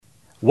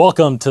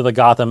Welcome to the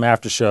Gotham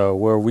After Show,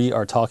 where we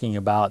are talking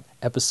about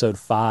episode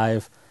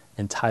 5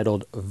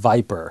 entitled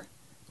Viper.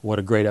 What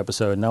a great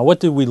episode. Now, what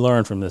did we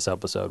learn from this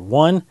episode?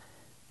 1,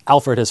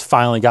 Alfred has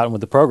finally gotten with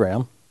the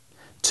program.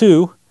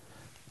 2,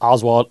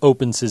 Oswald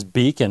opens his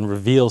beak and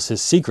reveals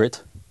his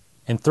secret.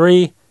 And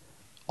 3,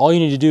 all you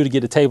need to do to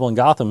get a table in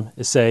Gotham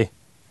is say,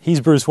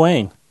 he's Bruce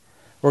Wayne.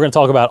 We're going to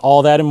talk about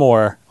all that and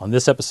more on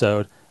this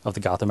episode of the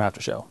Gotham After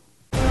Show.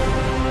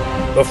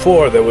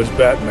 Before there was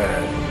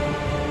Batman,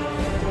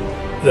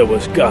 there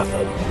was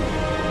Gotham.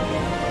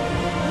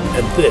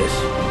 And this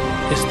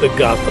is the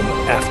Gotham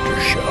After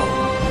Show.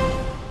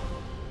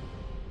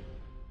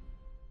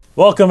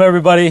 Welcome,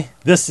 everybody.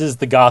 This is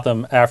the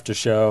Gotham After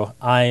Show.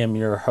 I am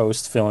your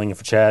host, filling in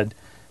for Chad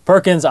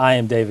Perkins. I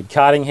am David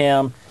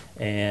Cottingham.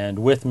 And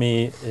with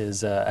me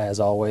is, as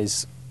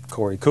always,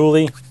 Corey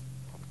Cooley.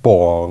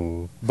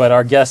 Bong. But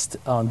our guest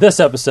on this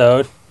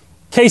episode,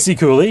 Casey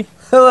Cooley.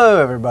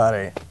 Hello,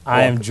 everybody.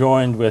 I am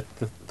joined with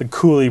the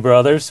Cooley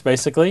brothers,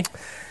 basically.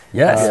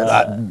 Yes.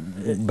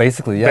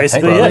 Basically, yes.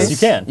 Basically, yes, you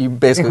can. You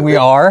basically We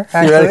are.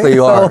 Theoretically,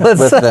 you are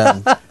with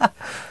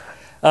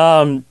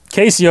them.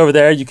 Casey over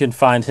there, you can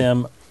find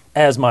him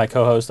as my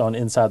co-host on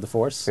Inside the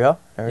Force. Yeah,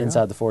 there you go.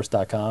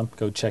 InsideTheForce.com.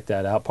 Go check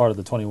that out. Part of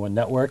the 21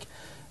 Network.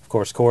 Of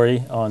course,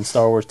 Corey on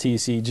Star Wars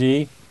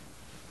TCG.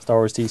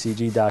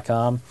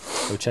 StarWarsTCG.com.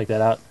 Go check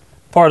that out.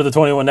 Part of the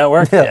 21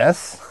 Network.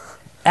 Yes.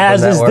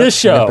 As is this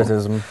show.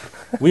 Nepotism.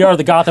 We are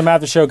the Gotham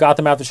After Show,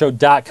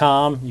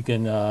 GothamAfterShow.com. You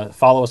can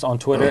follow us on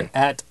Twitter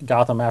at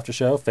Gotham After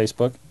Show,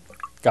 Facebook,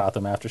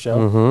 Gotham After Show.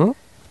 Mm-hmm.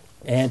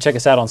 And check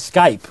us out on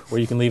Skype,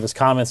 where you can leave us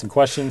comments and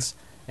questions,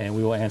 and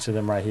we will answer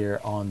them right here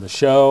on the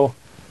show.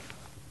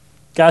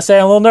 Gotta say,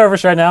 I'm a little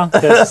nervous right now.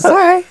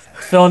 Sorry.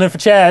 Filling in for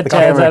Chad.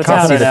 Chad's out of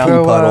town right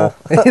now. Puddle.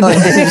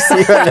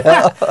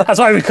 That's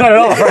why we cut it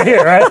off right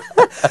here, right?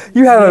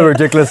 You have a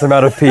ridiculous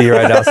amount of pee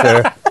right now,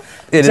 sir.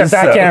 It Except is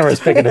that so. camera is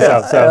picking us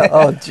up. So.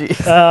 Oh,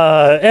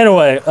 jeez.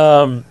 Anyway,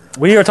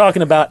 we are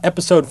talking about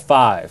episode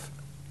 5,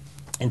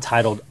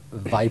 entitled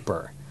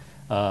Viper.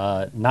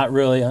 Not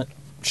really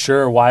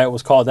sure why it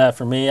was called that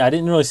for me. I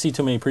didn't really see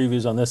too many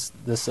previews on this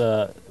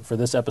for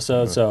this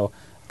episode, so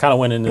kind of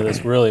went into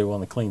this really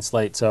on a clean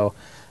slate. So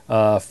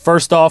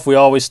first off, we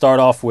always start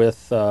off with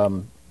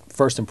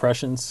first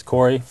impressions.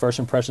 Corey, first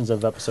impressions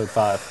of episode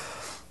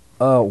 5.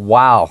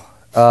 Wow.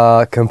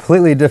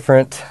 Completely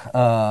different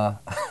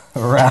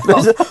route.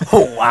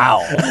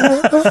 Wow.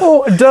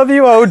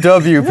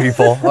 WOW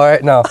people. All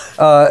right, no.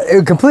 It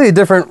was completely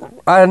different.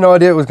 I had no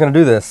idea it was going to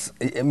do this.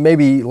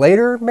 Maybe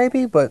later,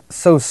 but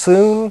so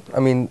soon.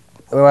 I mean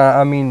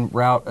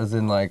route as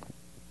in like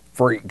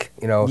freak,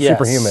 Yes.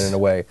 superhuman in a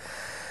way.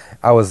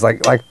 I was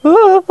like, I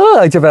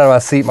jumped out of my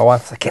seat. My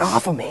wife was like, "Get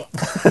off of me!"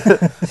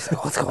 She's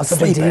like, what's the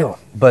big deal?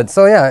 But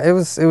so yeah, it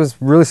was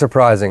really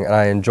surprising, and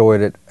I enjoyed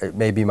it. It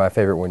may be my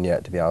favorite one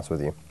yet, to be honest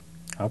with you.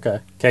 Okay.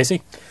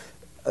 Casey?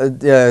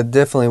 Yeah, it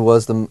definitely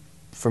was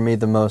for me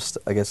the most,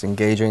 I guess,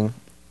 engaging.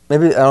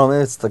 Maybe I don't know.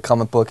 Maybe it's the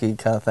comic booky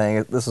kind of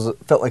thing.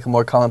 Felt like a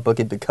more comic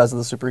booky because of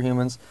the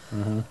superhumans.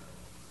 Mm-hmm.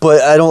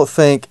 But I don't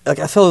think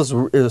I felt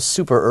it was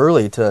super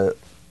early to.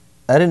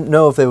 I didn't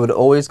know if they would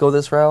always go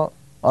this route.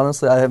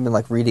 Honestly, I haven't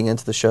been reading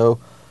into the show.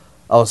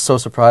 I was so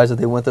surprised that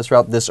they went this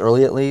route this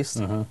early, at least.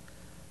 Mm-hmm.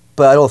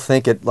 But I don't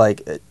think it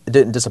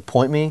didn't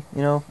disappoint me.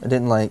 It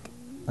didn't oh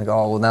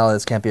well, now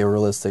this can't be a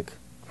realistic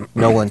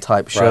Nolan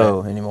type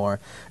show anymore.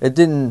 It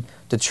didn't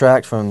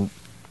detract from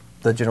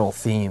the general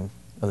theme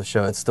of the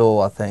show. It's still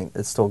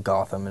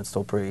Gotham. It's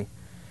still pretty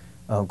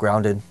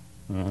grounded.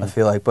 Mm-hmm. I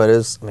feel like, but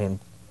and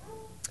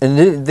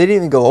they didn't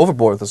even go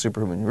overboard with the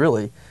Superman.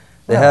 Really,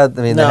 they had.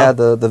 They had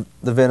the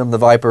Venom, the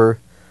Viper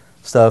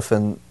stuff,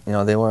 and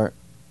they weren't.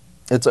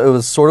 It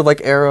was sort of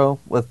like Arrow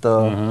with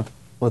the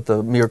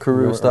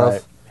Mirakuru stuff.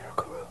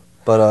 Right.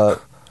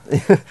 But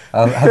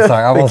I'm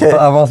sorry, I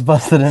almost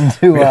busted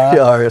into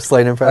our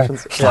Slade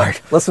impressions. Sorry.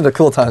 Listen to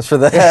Cool Times for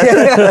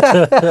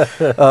that.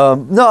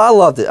 No, I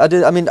loved it. I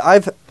did. I mean, I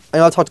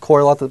talked to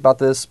Corey a lot about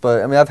this,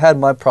 but I've had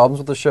my problems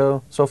with the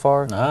show so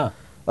far.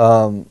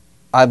 I'm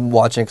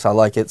watching because I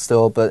like it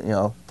still, but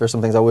there's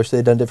some things I wish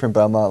they'd done different.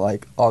 But I'm not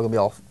gonna be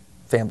all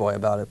fanboy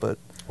about it. But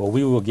Well,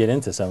 we will get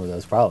into some of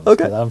those problems.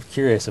 Okay. 'Cause I'm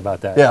curious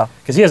about that. Yeah.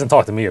 Because he hasn't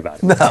talked to me about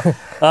it. no,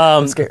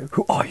 I'm scared.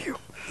 Who are you?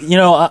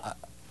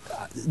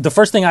 The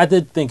first thing I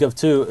did think of,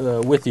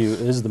 too, with you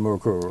is the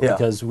Murukuru. Yeah.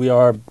 Because we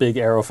are big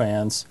Arrow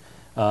fans.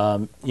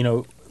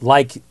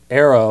 Like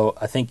Arrow,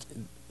 I think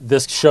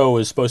this show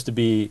is supposed to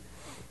be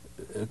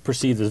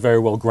perceived as very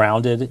well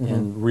grounded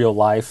in real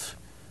life.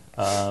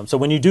 So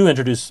when you do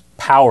introduce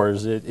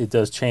powers, it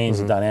does change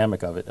the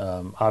dynamic of it.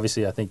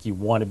 Obviously, I think you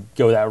want to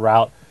go that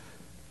route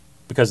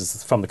because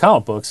it's from the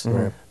comic books.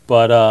 Right.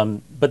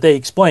 But they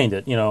explained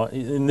it,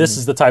 and this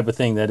is the type of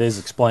thing that is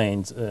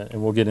explained,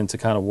 and we'll get into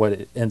kind of what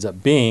it ends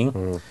up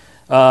being.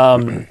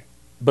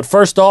 But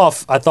first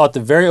off, I thought the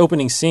very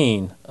opening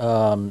scene,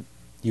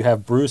 you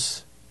have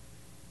Bruce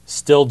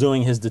still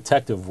doing his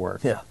detective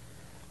work. Yeah.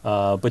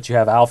 But you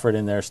have Alfred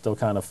in there still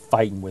kind of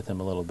fighting with him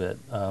a little bit.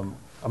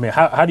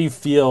 How do you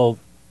feel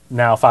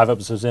now, 5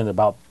 episodes in,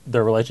 about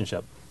their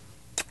relationship?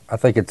 I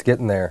think it's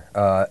getting there,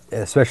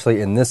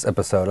 especially in this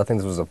episode. I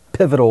think this was a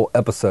pivotal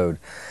episode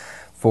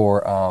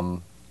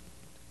for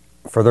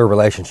their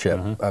relationship.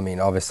 I mean,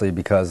 obviously,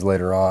 because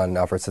later on,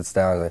 Alfred sits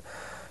down and like,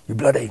 "You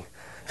bloody,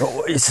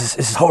 this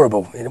is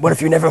horrible. What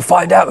if you never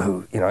find out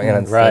who?" You know,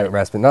 and it's right.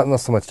 rasping. Not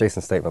so much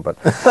Jason's statement, but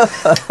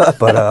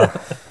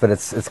but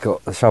it's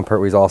cool. Sean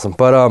Pertwee's awesome.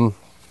 But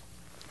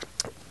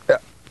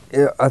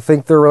yeah, I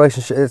think their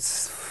relationship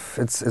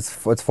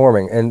it's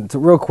forming. And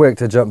real quick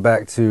to jump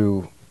back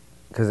to,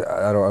 because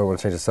I don't want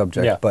to change the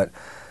subject, but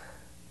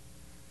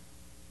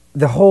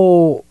the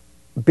whole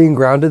being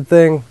grounded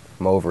thing,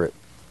 I'm over it.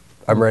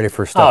 I'm ready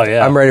for stuff. Oh,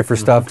 yeah. I'm ready for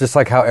stuff, just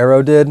like how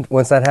Arrow did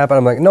once that happened.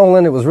 I'm like,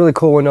 Nolan, it was really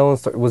cool when Nolan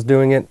was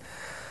doing it.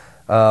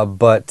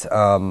 But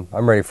I'm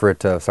ready for it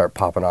to start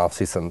popping off,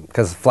 see some,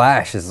 because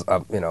Flash is,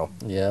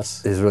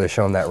 Yes. is really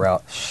showing that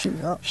route.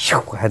 Shoot up.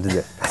 I had to do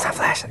it. That's not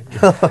flashing.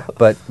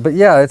 but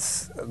yeah,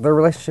 their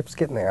relationship's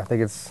getting there. I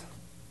think it's.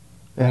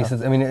 Yeah. He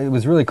says, I mean, it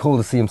was really cool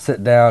to see him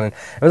sit down, and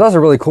it was also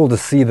really cool to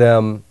see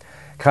them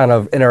kind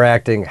of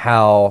interacting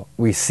how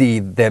we see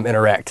them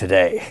interact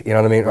today. You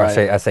know what I mean? Right.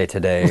 Or I say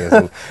today, as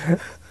in,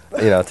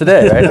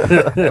 today,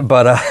 right?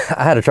 But I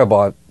had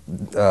trouble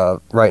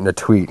writing a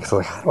tweet. So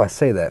like, how do I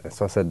say that?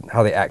 So I said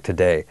how they act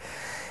today,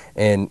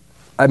 and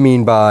I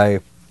mean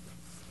by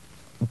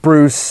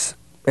Bruce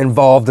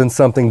involved in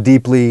something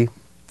deeply,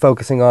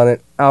 focusing on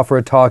it.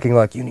 Alfred talking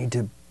like, you need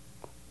to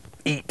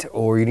eat,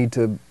 or you need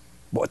to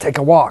take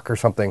a walk or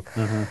something.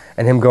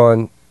 And him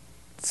going,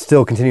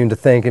 still continuing to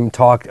think and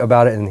talk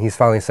about it, and he's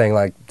finally saying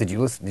like, did you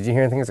listen? Did you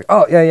hear anything? He's like,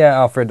 oh yeah,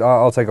 Alfred,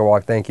 I'll take a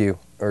walk, thank you.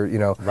 Or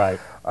Right.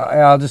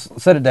 I'll just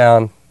set it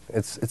down.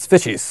 It's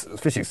fishy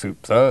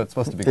soup, so it's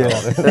supposed to be cold.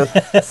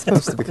 It's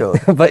supposed to be cold.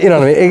 But you know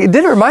what I mean? It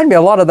did remind me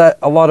a lot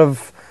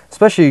of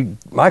especially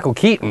Michael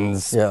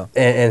Keaton's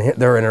and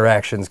their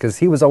interactions, because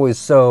he was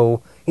always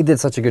he did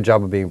such a good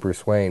job of being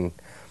Bruce Wayne,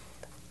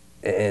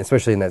 and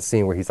especially in that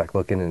scene where he's like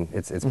looking, and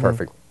it's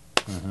perfect.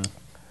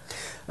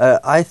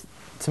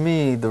 To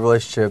me, the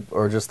relationship,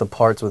 or just the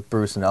parts with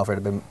Bruce and Alfred,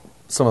 have been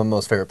some of the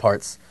most favorite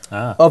parts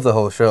of the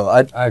whole show.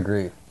 I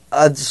agree.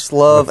 I just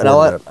love, and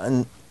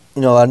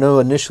I know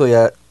initially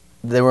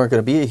they weren't going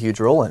to be a huge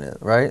role in it,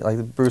 right?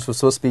 Like Bruce was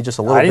supposed to be just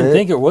a little bit. I didn't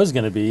think it was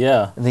going to be.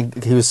 Yeah. I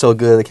think he was so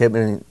good. They kept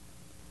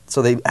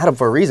so they had him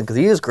for a reason, because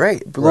he is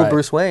great. Little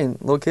Bruce Wayne,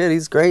 little kid,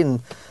 he's great, and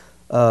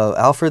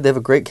Alfred, they have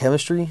a great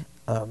chemistry.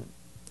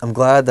 I'm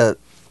glad that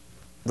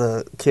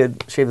the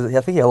kid shaved his, I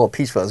think he had a little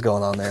peach fuzz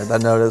going on there. I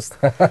noticed.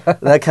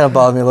 That kind of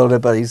bothered me a little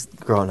bit, but he's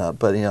growing up.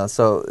 But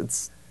so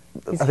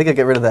I think I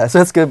get rid of that. So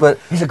that's good. But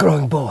he's a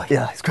growing boy.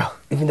 Yeah, he's growing.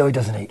 Even though he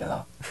doesn't eat a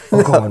lot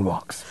or go on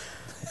walks.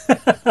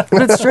 But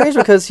it's strange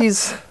because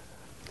he's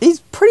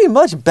pretty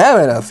much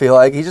Batman. I feel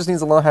like he just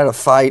needs to learn how to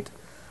fight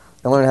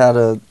and learn how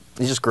to.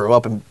 He just grew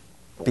up and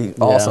be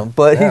awesome.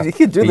 But he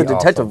could do the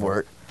detective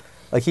work.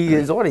 Like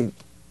he's already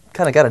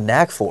kind of got a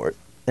knack for it,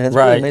 and it's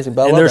really amazing.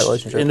 But I love that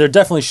relationship. And they're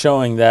definitely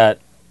showing that.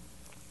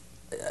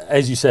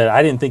 As you said,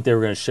 I didn't think they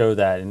were going to show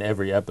that in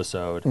every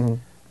episode. In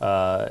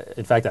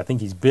fact, I think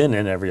he's been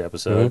in every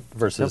episode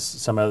versus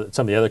some of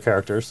the other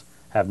characters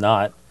have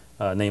not,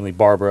 namely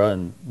Barbara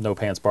and No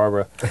Pants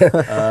Barbara.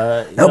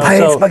 No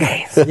pants, my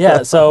games.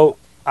 Yeah, so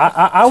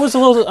I was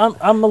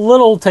I'm a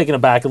little taken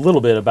aback a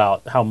little bit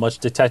about how much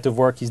detective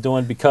work he's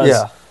doing, because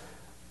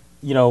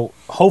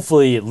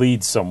hopefully it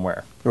leads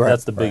somewhere. Right.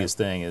 That's the biggest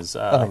thing. Is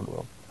I think it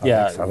will.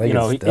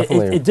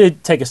 It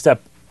did take a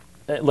step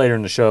later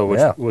in the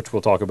show, which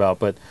we'll talk about.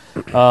 But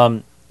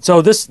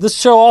so this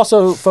show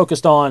also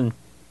focused on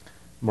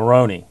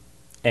Maroni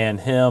and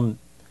him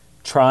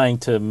trying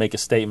to make a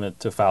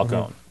statement to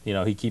Falcone.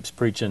 He keeps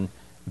preaching,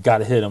 "Got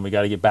to hit him. We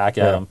got to get back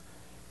at him."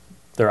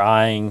 They're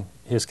eyeing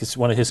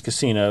one of his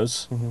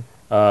casinos,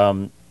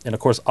 and of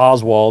course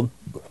Oswald,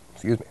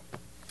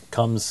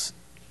 comes,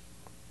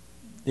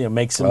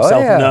 makes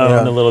himself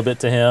known a little bit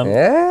to him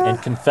and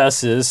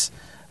confesses.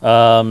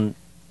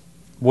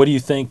 What do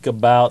you think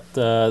about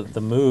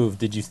the move?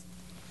 Did you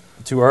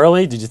too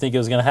early? Did you think it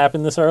was going to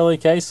happen this early,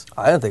 Case?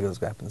 I didn't think it was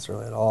going to happen this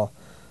early at all.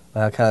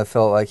 I kind of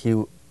felt like he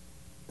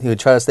would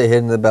try to stay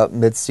hidden about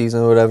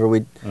mid-season or whatever.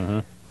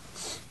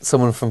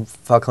 Someone from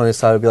Falcone's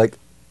side would be like,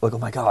 "Oh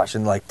my gosh,"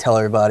 and like tell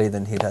everybody.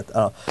 Then he'd have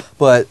to,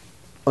 but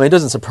I mean, it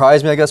doesn't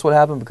surprise me, I guess, what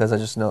happened, because I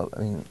just know. I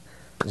mean,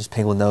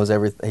 Penguin knows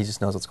everything. He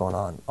just knows what's going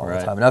on all the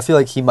time, and I feel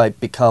like he might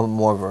become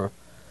more of a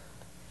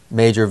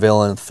major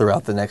villain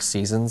throughout the next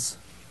seasons.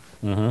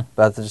 But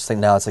I just think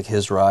now it's like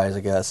his rise, I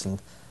guess,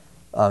 and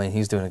I mean,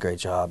 he's doing a great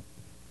job.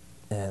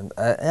 And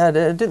I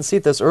didn't see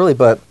it this early,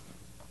 but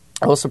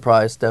I was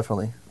surprised,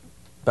 definitely.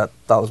 But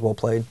thought it was well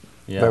played,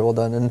 very well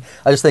done. And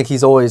I just think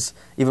he's always,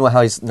 even with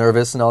how he's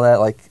nervous and all that,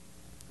 like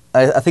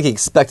I think he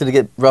expected to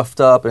get roughed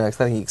up, and I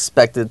think he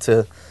expected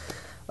to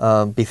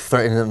be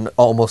threatened and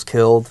almost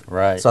killed.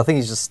 Right. So I think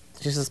he's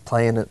just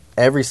playing it.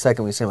 Every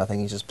second we see him, I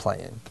think he's just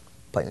playing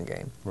the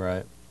game.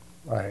 Right.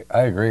 I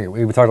agree.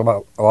 We talked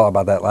a lot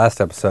about that last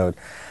episode,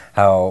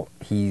 how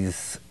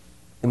he's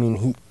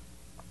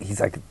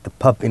like the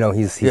pup,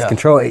 he's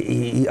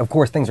controlling. Of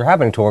course, things are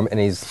happening to him, and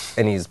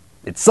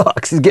it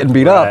sucks. He's getting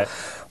beat up,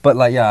 But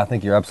like, yeah, I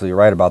think you're absolutely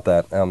right about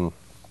that.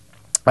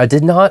 I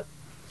did not,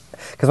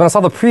 because when I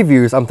saw the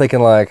previews, I'm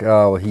thinking like,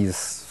 oh, he's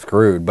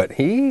screwed. But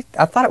I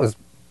thought it was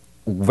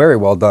very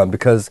well done,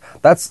 because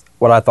that's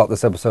what I thought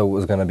this episode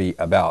was going to be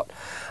about.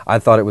 I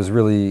thought it was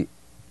really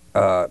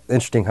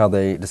interesting how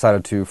they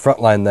decided to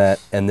frontline that,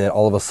 and then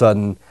all of a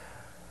sudden,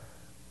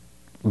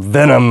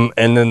 Venom,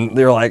 and then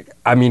they're like,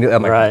 I'm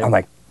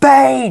like,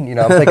 Bane! You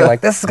know, I'm thinking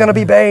like, this is going to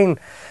be Bane.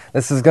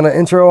 This is going to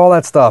intro all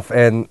that stuff,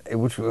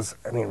 which was,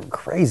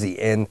 crazy.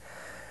 And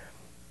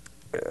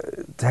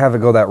to have it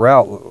go that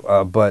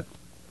route, but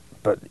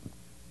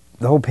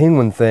the whole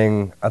Penguin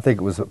thing, I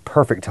think it was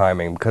perfect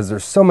timing, because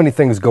there's so many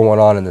things going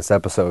on in this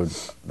episode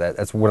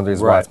that's one of the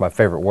reasons why it's my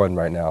favorite one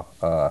right now.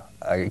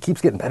 It keeps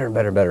getting better and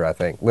better and better, I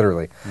think,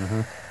 literally.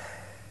 Mm-hmm.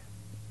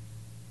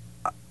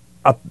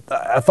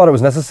 I thought it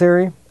was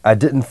necessary. I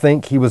didn't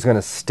think he was going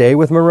to stay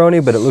with Maroni,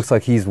 but it looks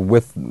like he's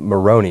with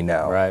Maroni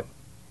now. Right.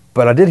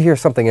 But I did hear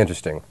something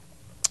interesting. I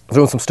was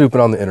doing some stupid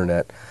on the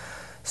internet.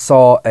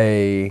 Saw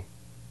a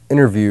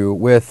interview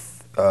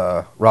with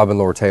Robin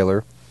Lord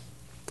Taylor.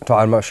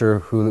 I'm not sure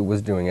who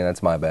was doing it.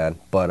 That's my bad.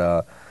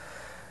 But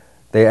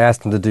they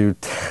asked him to do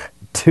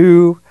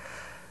 2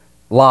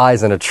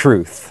 lies and a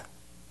truth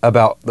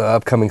about the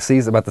upcoming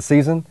season, about the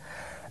season.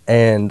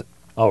 And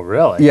oh,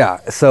 really? yeah.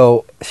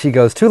 So she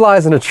goes, 2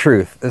 lies and a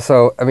truth.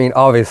 So,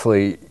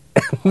 obviously,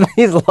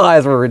 these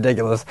lies were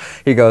ridiculous.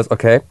 He goes,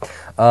 okay.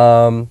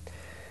 And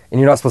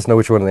you're not supposed to know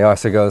which one they are.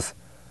 So he goes,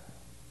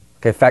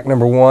 okay, fact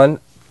number 1.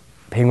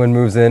 Penguin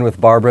moves in with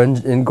Barbara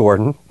and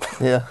Gordon.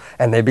 Yeah.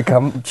 And they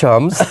become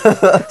chums.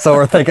 So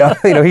we're thinking,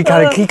 he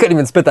couldn't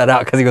even spit that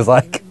out, because he was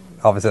like,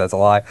 obviously that's a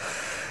lie.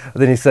 But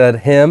then he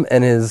said him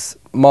and his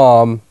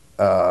mom,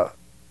 Kane,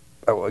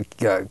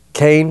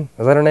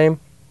 is that her name?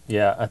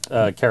 Yeah,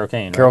 Carol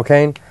Kane. Carol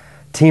Kane,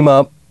 team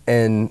up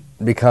and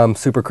become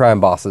super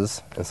crime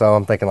bosses. And so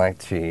I'm thinking like,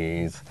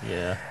 geez.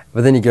 Yeah.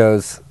 But then he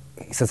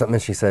said something,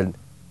 and she said,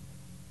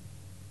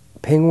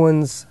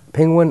 Penguin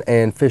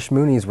and Fish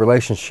Mooney's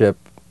relationship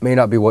may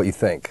not be what you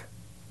think.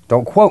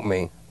 Don't quote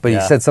me, but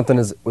he said something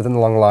within the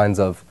long lines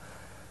of,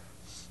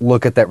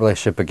 look at that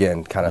relationship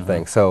again, kind of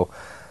thing. So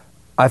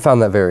I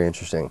found that very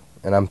interesting.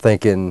 And I'm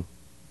thinking,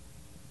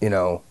 it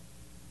kind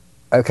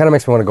of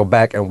makes me want to go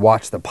back and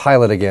watch the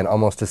pilot again,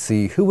 almost to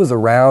see who was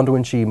around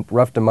when she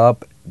roughed him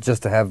up,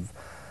 just to have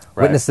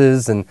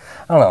witnesses. And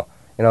I don't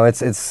know.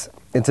 It's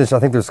interesting. I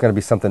think there's going to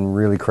be something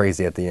really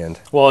crazy at the end.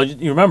 Well,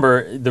 you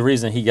remember the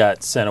reason he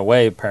got sent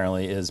away,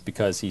 apparently, is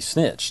because he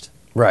snitched.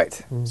 Right.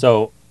 Mm-hmm.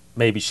 So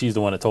maybe she's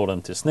the one that told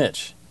him to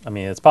snitch.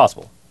 It's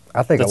possible.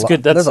 I think that's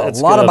good. There's a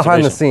lot of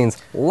behind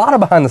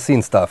the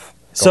scenes stuff.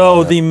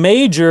 So the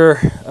major,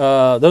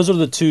 those are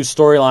the 2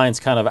 storylines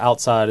kind of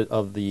outside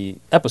of the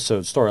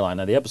episode storyline.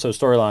 Now, the episode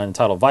storyline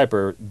entitled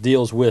Viper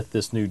deals with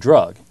this new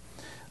drug.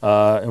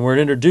 And we're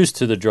introduced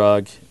to the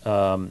drug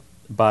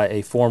by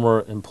a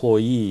former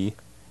employee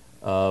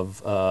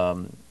of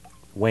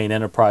Wayne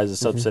Enterprises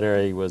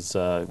subsidiary was,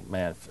 like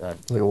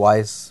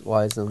Wise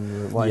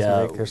and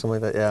Nick or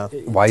something like that, yeah.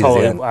 I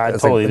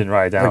totally didn't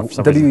write it down. Like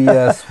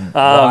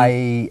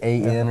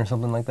WESYAN or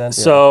something like that.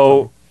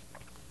 So,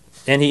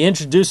 and he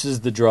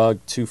introduces the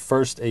drug to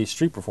first a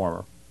street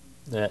performer.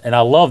 And I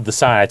love the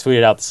sign. I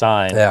tweeted out the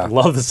sign. Yeah. I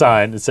love the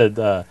sign. It said,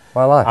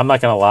 why lie? I'm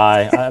not going to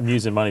lie. I'm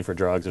using money for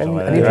drugs or something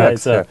like that. Right?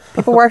 So,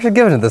 people were actually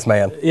giving it to this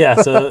man.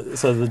 Yeah, so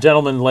the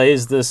gentleman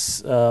lays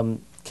this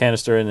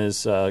canister in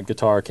his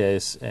guitar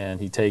case,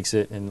 and he takes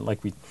it, and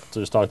like we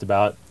just talked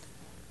about,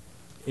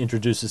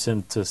 introduces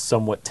him to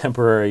somewhat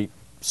temporary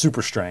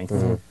super strength.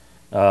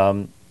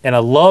 Mm-hmm. And I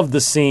love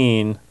the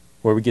scene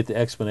where we get the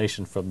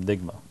explanation from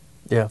Nigma.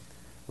 Yeah.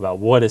 About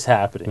what is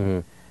happening. Mm-hmm.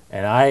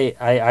 And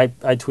I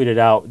tweeted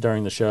out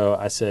during the show,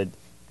 I said,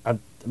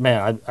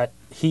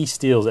 he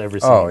steals every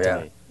scene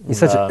to me.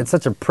 He's it's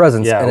such a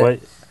presence. Yeah.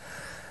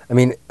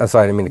 I'm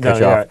sorry, I didn't mean to cut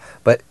you off. Right.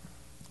 But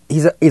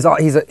he's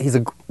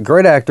a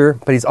great actor,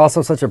 but he's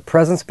also such a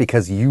presence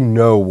because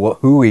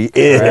who he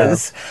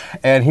is. Yeah.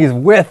 And he's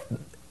with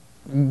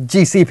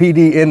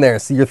GCPD in there.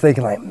 So you're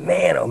thinking like,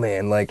 man, oh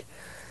man.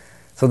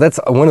 So that's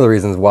one of the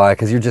reasons why,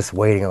 because you're just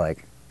waiting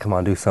like, come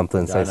on, do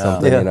something, say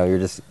something. Yeah.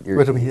 You're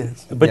what he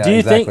is. But do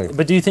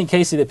you think,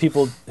 Casey, that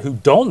people who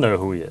don't know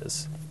who he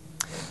is,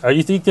 or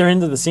you think they're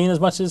into the scene as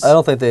much as? I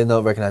don't think they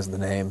recognize the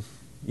name.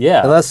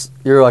 Yeah. Unless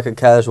you're like a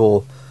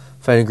casual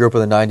fan group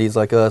of the 90s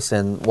like us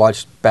and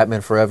watched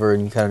Batman Forever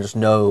and you kind of just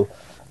know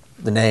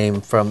the name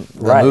from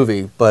the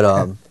movie. But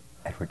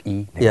Edward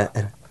E. Nigma. Yeah,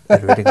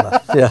 Edward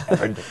Nigma.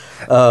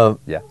 Yeah.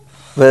 Yeah.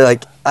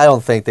 But I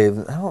don't think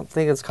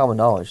it's common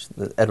knowledge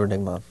that Edward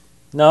Nigma.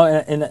 No,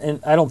 and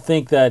I don't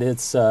think that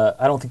it's.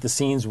 I don't think the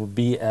scenes would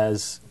be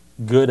as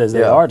good as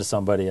they are to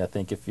somebody. I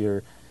think if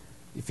you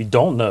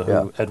don't know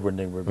who Edward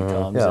Nigma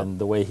becomes and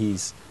the way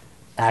he's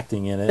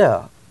acting in it.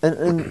 Yeah,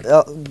 and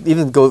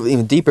even go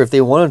even deeper if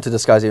they wanted to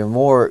disguise even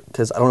more,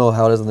 because I don't know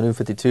how it is in the New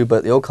 52,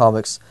 but the old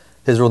comics,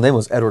 his real name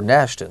was Edward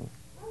Nashton.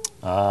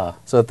 Ah.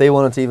 So if they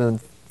wanted to even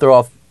throw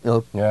off,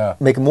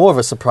 make more of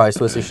a surprise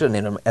twist, they should have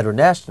named him Edward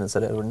Nashton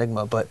instead of Edward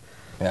Nigma. But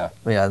Yeah.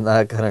 Yeah, and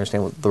I kind of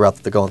understand what the route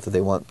that they're going through.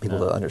 They want people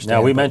to understand.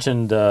 Now we but-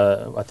 mentioned,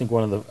 I think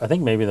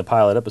maybe in the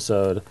pilot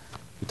episode,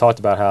 we talked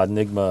about how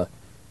Enigma.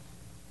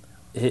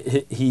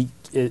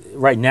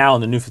 Right now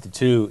in the New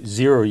 52,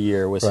 Zero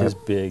Year was his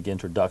big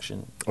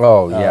introduction.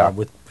 Oh, yeah.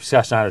 With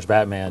Scott Snyder's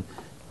Batman.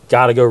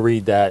 Got to go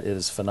read that. It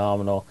is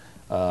phenomenal.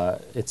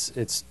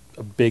 It's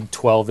a big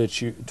 12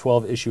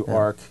 issue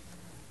arc,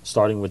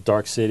 starting with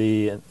Dark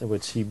City,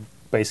 which he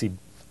basically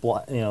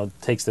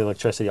takes the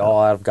electricity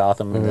all out of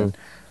Gotham. And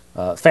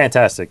then,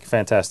 fantastic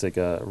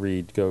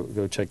read.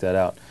 Go check that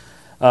out.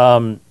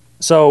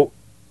 So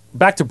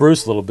back to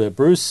Bruce a little bit.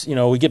 Bruce,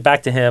 we get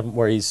back to him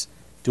where he's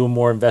doing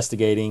more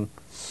investigating,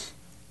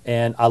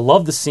 and I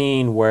love the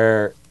scene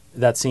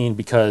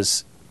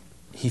because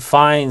he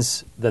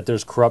finds that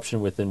there's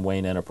corruption within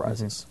Wayne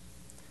Enterprises.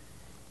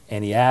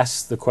 And he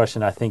asks the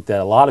question I think that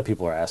a lot of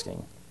people are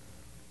asking: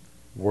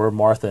 were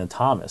Martha and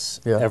Thomas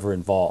ever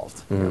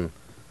involved?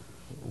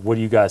 What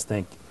do you guys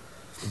think?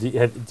 Do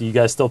you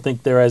guys still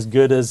think they're as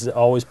good as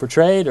always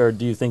portrayed, or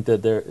do you think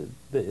that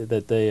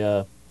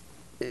they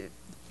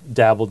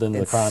dabbled in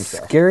the crime stuff?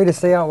 It's scary to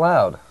say out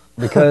loud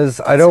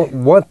because I don't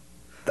want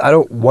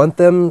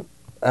them,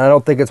 and I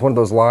don't think it's one of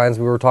those lines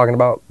we were talking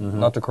about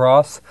not to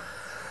cross,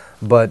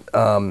 but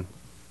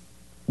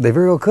they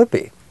very well could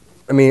be.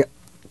 I mean,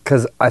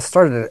 because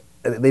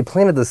they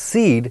planted the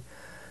seed.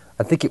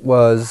 I think it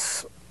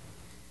was.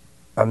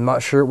 I'm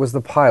not sure it was the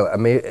pilot.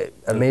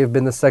 It may have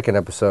been the second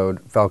episode.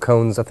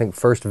 Falcone's, I think,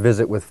 first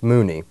visit with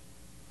Mooney,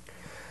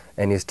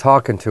 and he's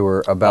talking to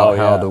her about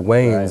how the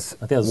Waynes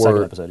I think it was the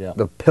second episode. Yeah,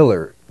 the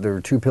pillar. There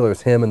were two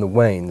pillars, him and the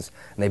Waynes,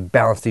 and they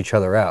balanced each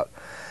other out.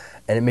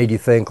 And it made you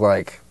think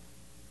like,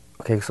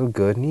 okay, so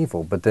good and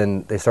evil. But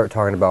then they start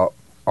talking about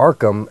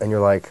Arkham, and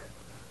you're like,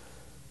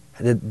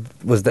 is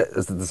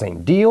it the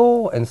same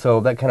deal? And so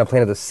that kind of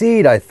planted the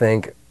seed, I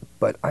think.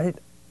 But I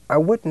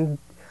don't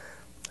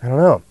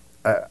know.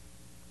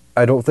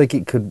 I don't think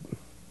it could.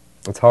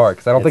 It's hard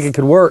because I don't think it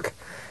could work.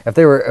 If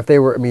they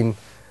were, I mean,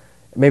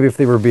 maybe if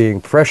they were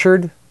being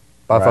pressured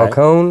by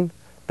Falcone,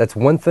 that's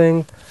one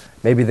thing.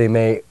 Maybe they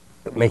may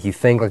make you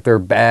think like they're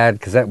bad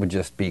because that would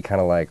just be kind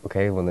of like,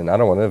 okay, well then I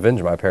don't want to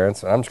avenge my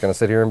parents. I'm just going to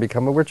sit here and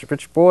become a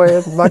rich boy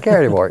and not care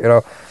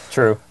anymore.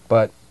 True.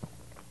 But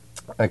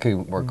I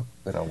could work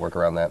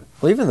around that.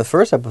 Well, even in the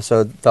first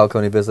episode,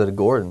 Falcone visited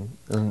Gordon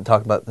and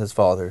talked about his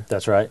father.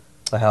 That's right.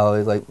 How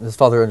his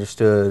father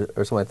understood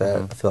or something like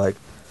that. I feel like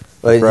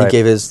he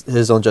gave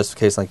his own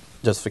justification, like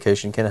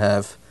justification can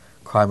have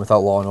crime without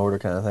law and order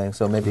kind of thing.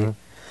 So maybe,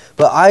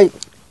 but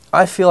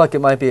I feel like it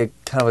might be a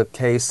kind of a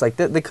case like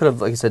they could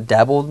have, like you said,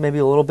 dabbled maybe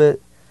a little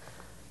bit.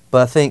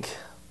 But I think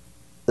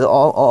I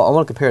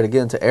want to compare it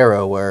again to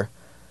Arrow, where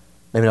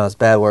maybe not as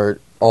bad, where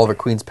Oliver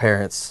Queen's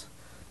parents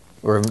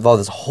were involved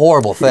in this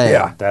horrible thing.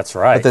 Yeah, that's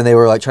right. But then they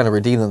were like trying to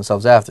redeem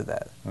themselves after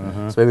that.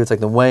 So maybe it's like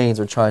the Waynes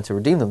are trying to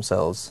redeem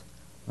themselves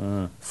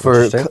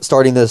for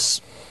starting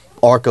this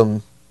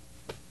Arkham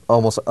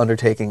almost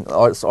undertaking,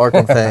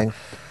 Arkham thing.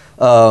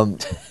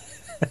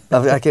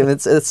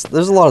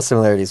 There's a lot of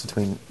similarities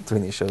between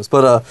these shows.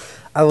 But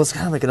I was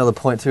kind of making another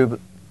point too.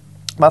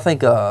 But I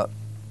think I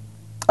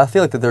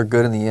feel like that they're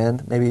good in the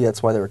end. Maybe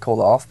that's why they were called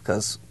off,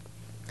 because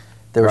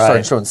they were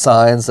starting showing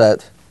signs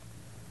that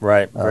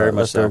very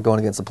much they're so. going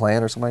against the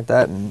plan or something like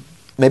that, and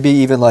maybe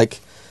even like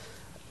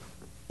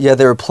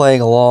they were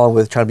playing along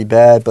with trying to be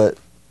bad, but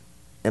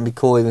it'd be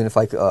cool even if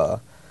like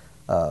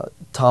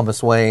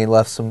Thomas Wayne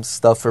left some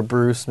stuff for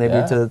Bruce maybe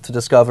to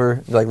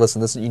discover. Like,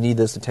 listen, you need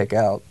this to take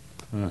out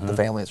the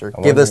families, or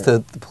give this to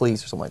the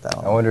police or something like that.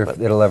 I wonder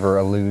if it'll ever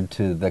allude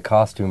to the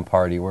costume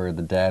party where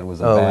the dad was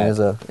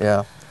a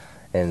bat.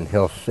 And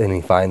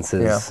he finds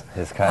his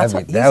kind.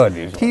 That would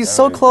be. He's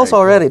so close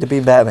already to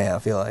being Batman. I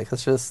feel like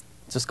let's just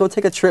go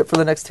take a trip for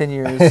the next 10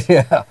 years.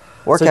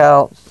 Work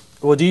out.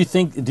 Well, do you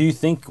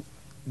think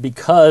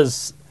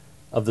because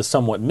of the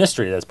somewhat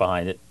mystery that's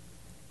behind it,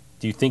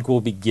 do you think we'll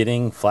be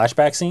getting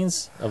flashback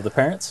scenes of the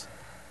parents?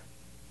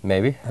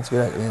 Maybe. That's a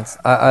good idea.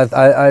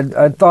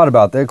 I thought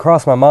about that. It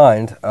crossed my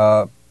mind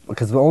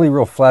because the only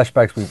real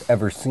flashbacks we've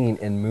ever seen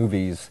in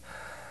movies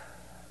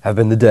have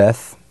been the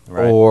death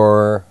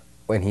or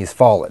when he's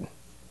fallen.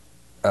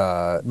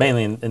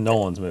 Mainly in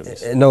Nolan's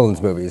movies. In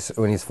Nolan's movies,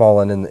 when he's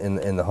fallen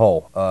in the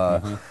hole.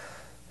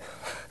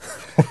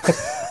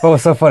 What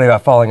was so funny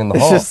about falling in the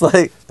hole? It's just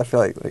like, I feel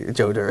like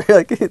Joe Dirt.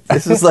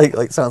 It's just like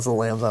Silence of the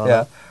Lambs. I don't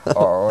know.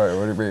 Oh, wait,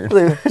 what do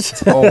you mean?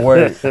 Oh,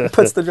 wait.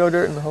 Puts the Joe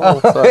Dirt in the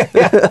hole. Sorry.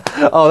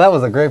 Oh, that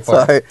was a great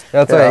part. Sorry.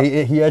 That's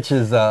right. He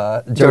etches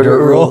Joe Dirt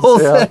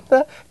rules. Yeah.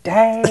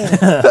 Dang.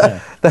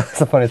 That's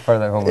the funniest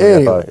part of that whole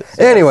movie.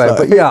 Anyway,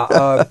 but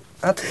yeah,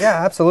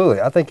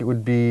 absolutely. I think it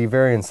would be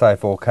very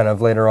insightful kind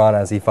of later on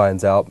as he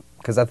finds out,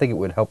 because I think it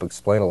would help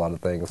explain a lot of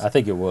things. I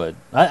think it would.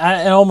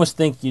 I almost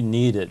think you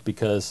need it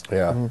because,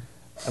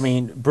 I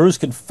mean, Bruce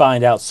could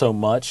find out so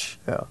much,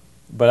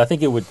 but I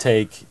think it would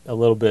take a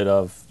little bit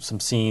of some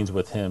scenes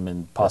with him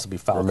and possibly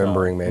Falcone.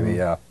 Remembering maybe,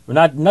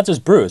 Not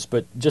just Bruce,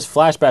 but just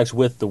flashbacks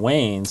with the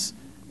Waynes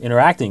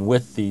interacting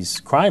with these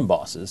crime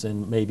bosses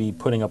and maybe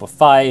putting up a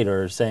fight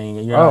or saying,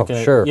 you're not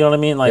going to, you know what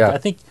I mean?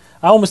 Like,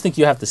 I almost think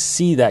you have to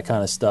see that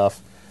kind of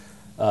stuff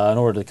in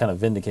order to kind of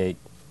vindicate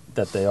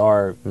that they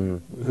are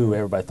who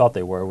everybody thought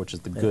they were, which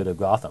is the good of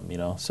Gotham, you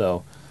know.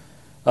 So,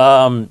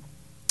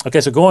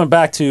 okay, so going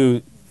back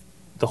to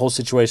the whole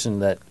situation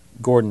that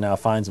Gordon now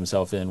finds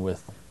himself in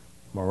with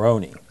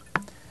Maroni,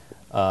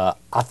 I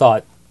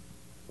thought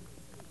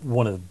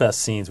one of the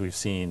best scenes we've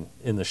seen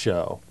in the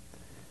show.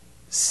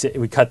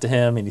 We cut to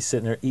him, and he's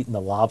sitting there eating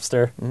the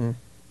lobster. Mm-hmm.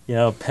 You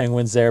know,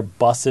 Penguin's there,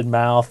 busted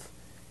mouth.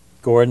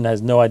 Gordon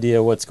has no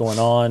idea what's going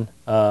on.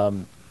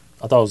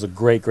 I thought it was a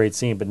great, great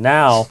scene. But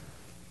now,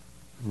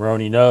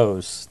 Maroni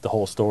knows the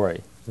whole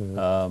story. Mm-hmm.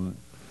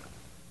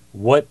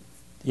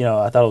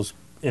 I thought it was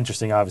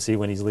interesting, obviously,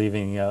 when he's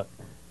leaving.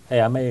 Hey,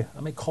 I may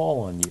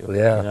call on you.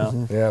 Yeah, you know?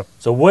 Mm-hmm. Yeah.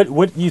 So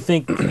what do you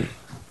think?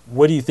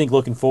 What do you think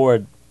looking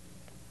forward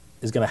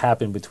is going to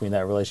happen between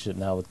that relationship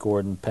now with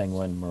Gordon,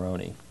 Penguin,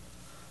 Maroni?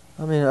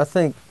 I mean, I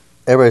think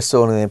everybody's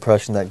still under the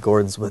impression that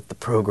Gordon's with the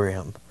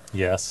program.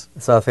 Yes.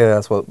 So I think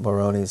that's what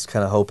Maroni's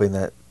kind of hoping,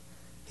 that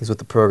he's with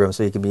the program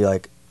so he can be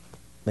like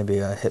maybe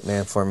a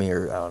hitman for me,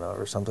 or I don't know,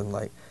 or something,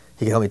 like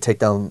he can help me take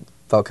down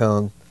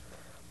Falcone,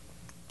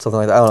 something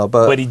like that. I don't know,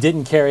 but he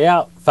didn't carry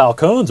out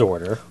Falcone's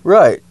order.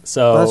 Right.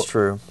 So that's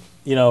true.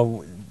 You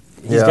know,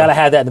 he's got to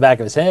have that in the back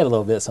of his head a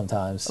little bit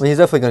sometimes. I mean, he's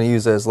definitely going to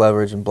use it as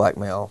leverage and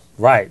blackmail.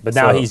 Right, but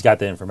now he's got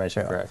the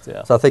information correct.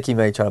 Yeah. So I think he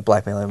may try to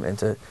blackmail him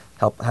into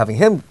having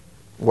him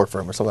work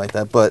for him or something like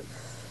that. But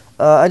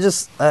I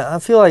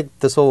feel like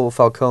this whole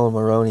Falcone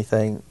Maroni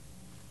thing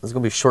is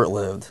going to be short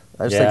lived.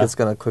 I just think it's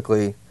going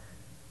to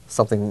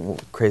something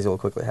crazy will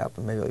quickly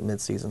happen. Maybe like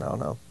mid season. I don't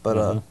know,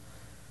 but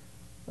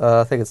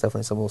I think it's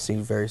definitely something we'll see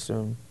very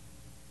soon.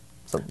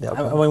 I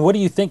mean, what do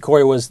you think,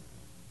 Corey?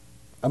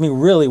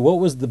 Really, what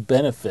was the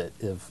benefit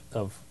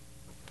of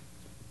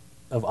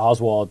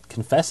Oswald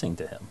confessing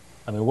to him?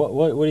 I mean,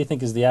 what do you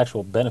think is the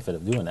actual benefit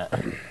of doing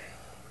that?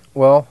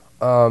 Well,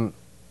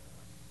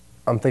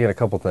 I'm thinking a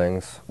couple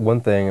things.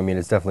 One thing, I mean,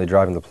 it's definitely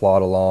driving the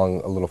plot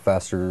along a little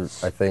faster,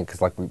 I think,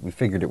 because like we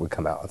figured it would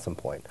come out at some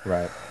point.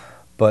 Right.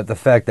 But the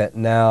fact that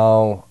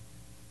now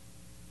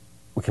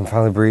we can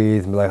finally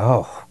breathe and be like,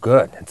 oh,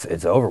 good,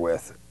 it's over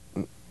with.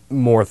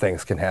 More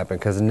things can happen,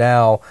 because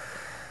now,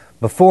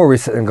 before we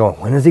sit and going,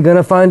 when is he going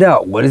to find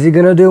out? What is he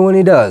going to do when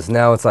he does?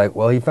 Now it's like,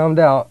 well, he found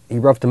out, he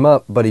roughed him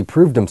up, but he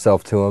proved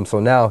himself to him, so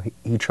now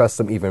he trusts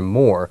him even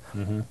more.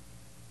 Mm-hmm.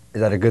 Is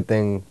that a good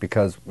thing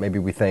because maybe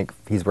we think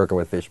he's working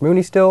with Fish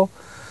Mooney still?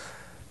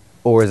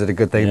 Or is it a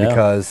good thing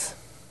because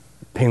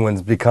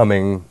Penguin's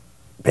becoming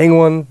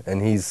Penguin,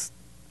 and he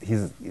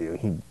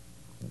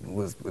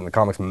was in the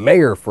comics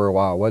mayor for a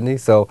while, wasn't he?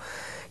 So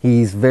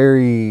he's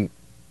very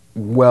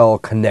well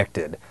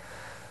connected.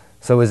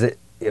 So is it,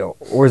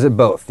 or is it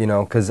both,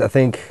 because I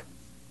think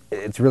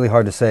it's really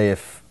hard to say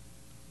if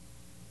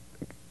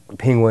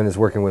Penguin is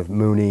working with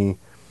Mooney,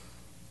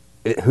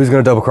 who's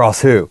going to double cross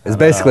who is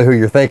basically who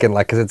you're thinking,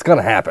 like, because it's going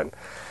to happen.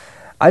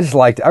 I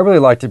really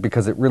liked it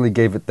because it really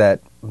gave it that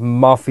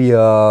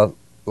mafia,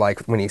 like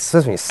when he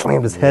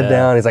slammed his head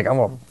down, he's like, I'm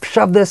going to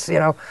shove this,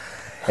 and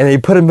then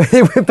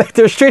he went back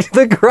there straight to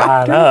the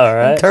garage. I know,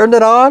 right? Turned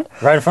it on.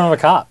 Right in front of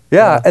a cop.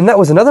 Yeah, and that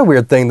was another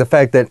weird thing, the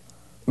fact that,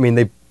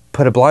 they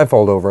put a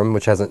blindfold over him,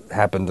 which hasn't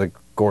happened to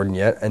Gordon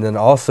yet, and then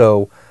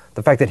also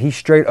the fact that he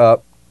straight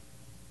up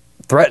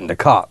threatened a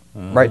cop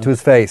right to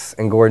his face,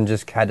 and Gordon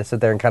just had to sit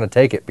there and kind of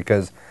take it,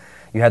 because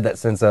you had that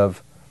sense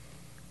of,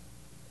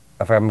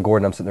 if I'm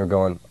Gordon, I'm sitting there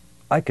going,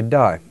 I could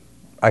die.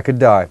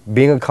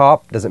 Being a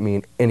cop doesn't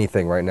mean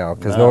anything right now,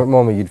 because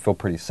normally you'd feel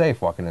pretty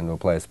safe walking into a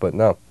place, but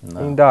no. You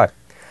can die.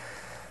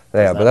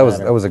 Yeah, but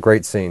that was a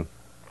great scene.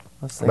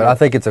 But I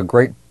think it's a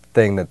great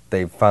thing that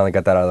they finally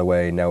got that out of the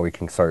way. Now we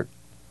can start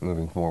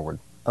moving forward.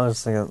 I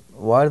was thinking,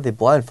 why did they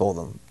blindfold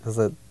him? Because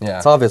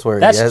it's obvious where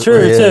That's he is.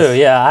 true, too.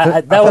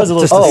 Yeah, that was a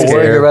little just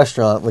we're in your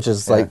restaurant, which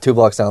is like 2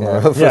 blocks down the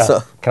road. Yeah.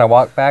 So. Can I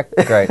walk back?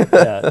 Great.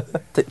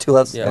 Take 2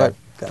 lefts. Yeah. Right.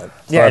 Got it.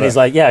 Yeah, and he's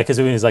like, because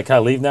when he's like, can I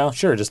leave now?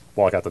 Sure, just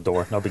walk out the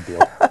door. No big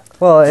deal.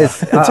 Well,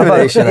 it's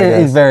intimidation. I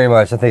It's very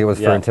much. I think it was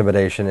for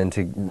intimidation and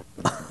to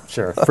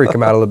freak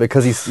him out a little bit,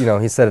 because he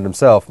said it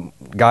himself.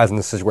 Guys in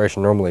this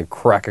situation normally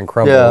crack and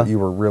crumble. Yeah. You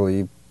were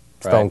really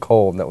stone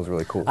cold, and that was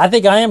really cool. I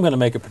think I am going to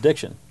make a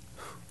prediction.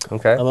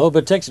 Okay. A little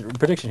bit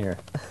prediction here.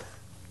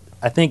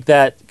 I think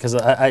that, because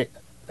I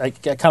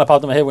kind of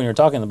popped in my head when you were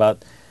talking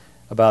about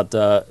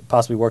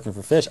possibly working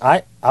for Fish.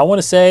 I want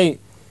to say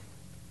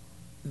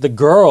the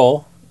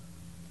girl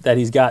that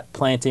he's got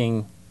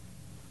planting,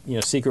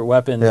 secret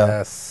weapon.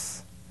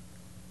 Yes.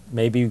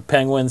 Maybe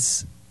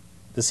Penguin's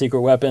the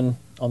secret weapon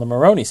on the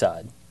Maroni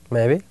side.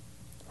 Maybe.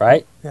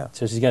 Right? Yeah.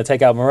 So she's going to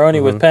take out Maroni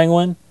with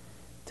Penguin,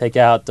 take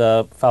out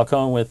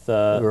Falcone with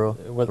girl.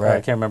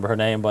 I can't remember her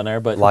name on there,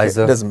 but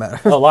Liza. It doesn't matter.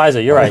 Oh,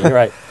 Liza, you're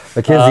right.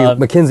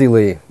 Mackenzie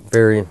Lee,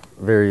 very,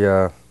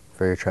 very,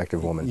 very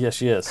attractive woman. Yes,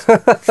 she is.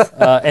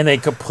 And they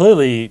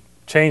completely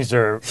changed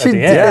her at the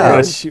end. Yeah.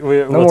 Which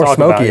we'll No more talk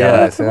smoky about.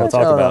 eyes. We'll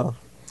talk about.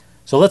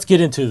 So let's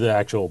get into the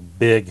actual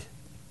big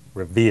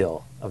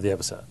reveal of the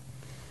episode,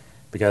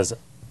 because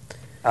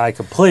I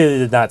completely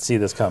did not see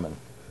this coming.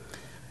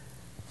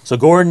 So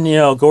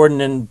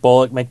Gordon and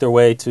Bullock make their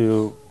way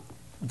to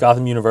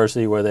Gotham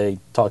University, where they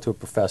talk to a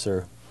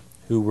professor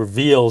who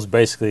reveals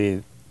basically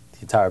the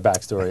entire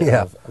backstory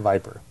of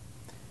Viper.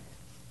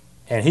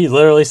 And he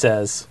literally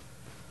says,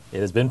 it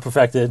has been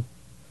perfected.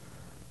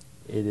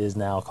 It is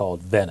now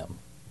called Venom.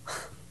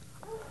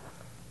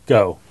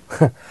 Go.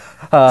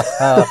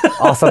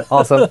 Awesome.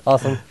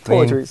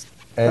 Toiletries.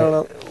 I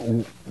don't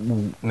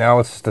know. Now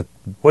it's just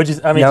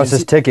Now it's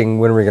just ticking.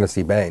 When are we going to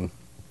see Bane?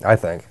 I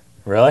think.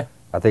 Really?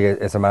 I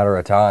think it's a matter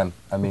of time.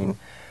 I mean,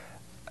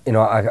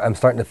 I'm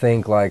starting to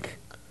think like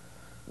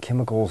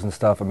chemicals and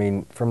stuff. I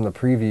mean, from the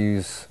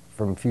previews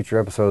from future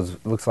episodes,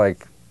 it looks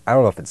like, I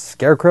don't know if it's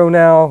Scarecrow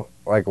now,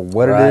 like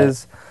what it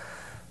is.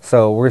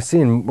 So we're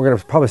gonna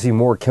probably see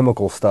more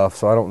chemical stuff.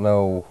 So I don't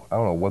know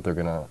what they're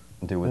gonna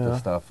do with this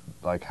stuff.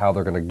 Like how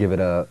they're gonna give it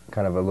a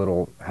kind of a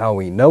little how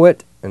we know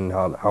it and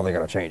how they're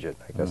gonna change it.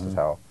 I guess is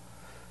how.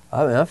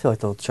 I mean, I feel like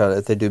they'll try to,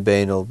 if they do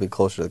Bane, it'll be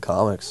closer to the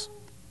comics,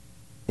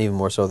 even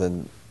more so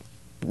than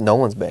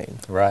Nolan's Bane.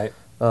 Right.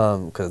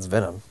 Because it's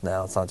Venom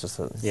now. It's not just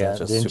not just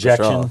the super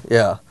injection. strong.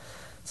 Yeah.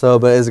 So,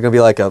 but is it gonna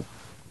be like a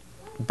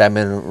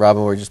Batman and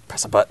Robin where you just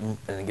press a button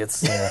and it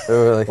gets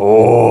like,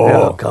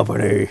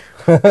 company?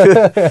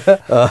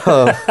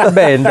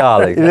 Bane,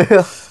 darling.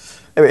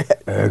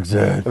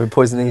 Exit.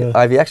 Poison the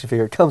Ivy action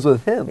figure comes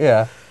with him.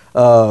 Yeah.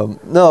 I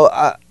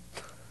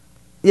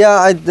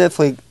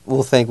definitely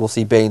will think we'll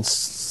see Bane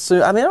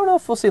soon. I mean, I don't know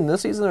if we'll see him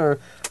this season or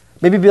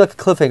maybe be like a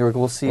cliffhanger.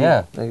 We'll see.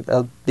 Yeah.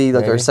 That'll be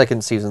like our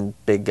second season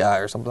big guy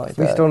or something like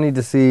that. We still need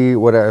to see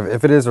whatever,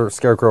 if it is or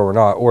Scarecrow or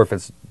not, or if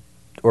it's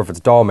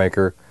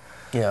Dollmaker.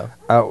 Yeah.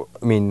 I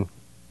mean,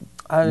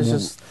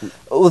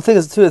 the thing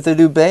is too, if they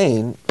do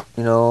Bane,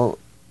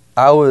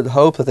 I would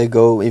hope that they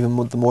go even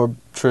with the more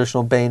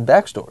traditional Bane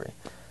backstory.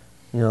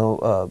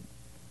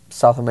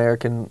 South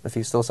American, if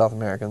he's still South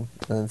American,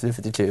 and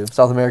 52,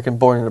 South American,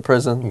 born in a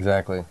prison,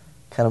 exactly,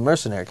 kind of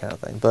mercenary kind of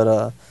thing. But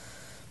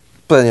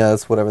yeah,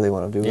 that's whatever they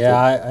want to do.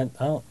 Yeah,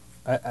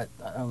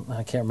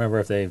 I can't remember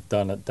if they've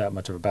done it that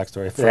much of a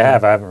backstory. If they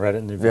have, I haven't read it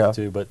in New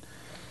 52, but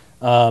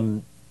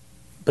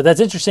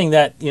that's interesting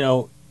that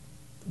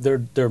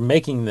they're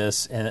making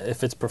this, and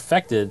if it's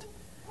perfected,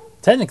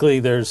 technically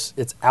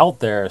it's out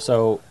there,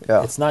 so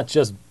it's not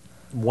just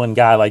one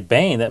guy like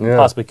Bane that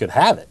possibly could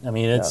have it. I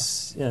mean,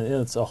 it's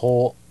a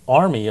whole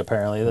army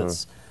apparently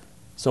that's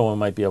someone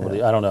might be able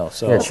to. I don't know.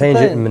 So change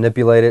it and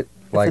manipulate it,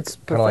 like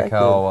kind of like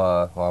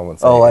how I wouldn't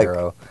say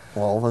Arrow.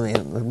 Well, I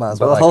mean, might as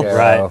but well. like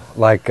Arrow,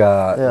 like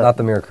not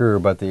the Mirror Crew,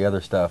 but the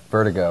other stuff,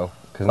 Vertigo.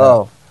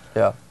 That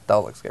would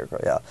look Scarecrow.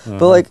 Yeah,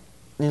 but like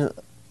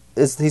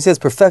he says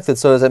perfected.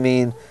 So does that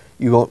mean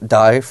you won't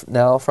die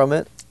now from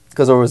it?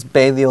 Because or was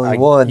Bane the only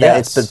one that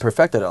it's been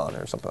perfected on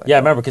or something like that? Yeah, I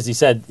remember because he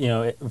said,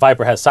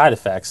 Viper has side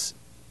effects,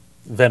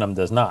 Venom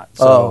does not.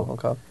 So,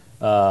 okay.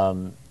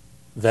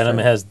 Venom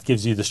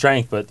gives you the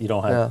strength, but you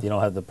don't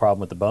have the problem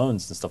with the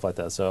bones and stuff like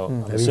that. So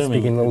I'm maybe assuming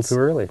speaking a little too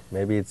early.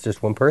 Maybe it's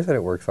just one person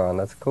it works on.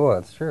 That's cool.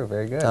 That's true.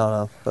 Very good.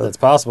 I don't know. That's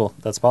possible.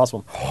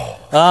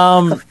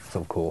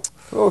 So cool.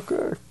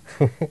 Okay.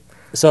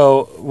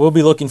 So we'll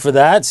be looking for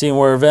that, seeing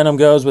where Venom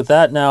goes with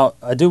that. Now,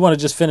 I do want to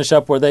just finish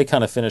up where they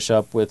kind of finish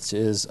up, which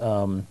is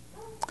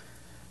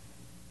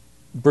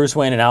Bruce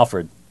Wayne and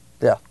Alfred.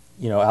 Yeah.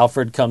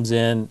 Alfred comes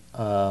in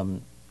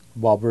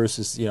while Bruce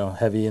is,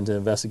 heavy into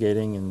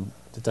investigating and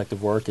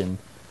detective work, and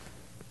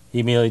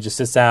he immediately just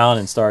sits down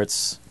and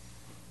starts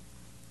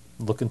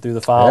looking through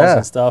the files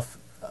and stuff.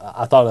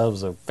 I thought that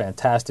was a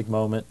fantastic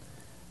moment.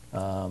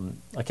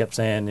 I kept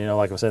saying,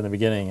 like I said in the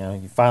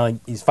beginning,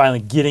 he's finally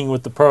getting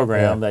with the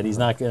program that he's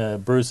not gonna.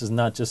 Bruce is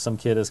not just some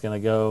kid that's gonna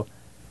go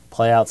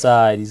play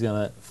outside. He's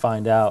gonna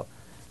find out.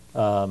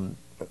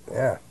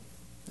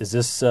 Is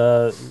this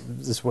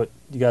what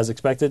you guys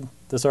expected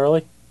this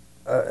early?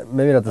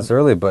 Maybe not this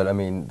early, but I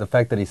mean, the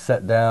fact that he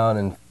sat down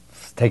and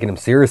taking him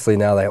seriously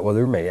now that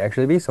there may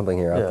actually be something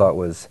here, I thought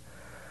was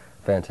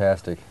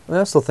fantastic.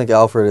 I still think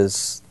Alfred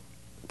is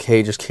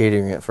just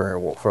catering it for a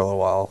little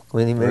while. I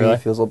mean, he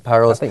feels a little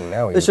powerless. I think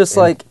now it's just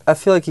like I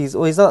feel like he's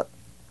not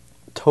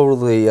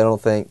totally. I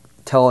don't think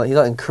he's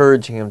not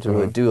encouraging him to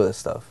really do this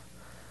stuff.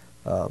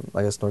 I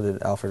guess nor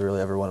did Alfred really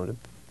ever want him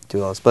to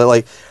do all this. But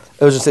like,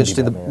 it was just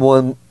interesting.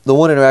 The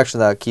one interaction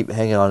that I keep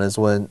hanging on is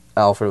when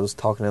Alfred was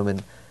talking to him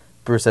and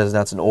Bruce says,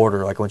 "That's an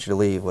order. Like, I want you to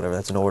leave. Whatever.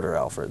 That's an order,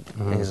 Alfred."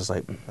 And he's just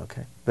like,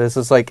 "Okay." But it's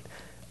just like,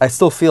 I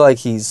still feel like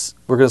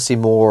we're gonna see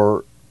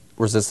more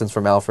resistance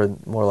from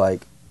Alfred. More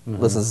like,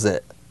 "Listen, this is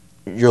it.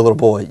 You're a little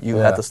boy. You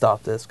have to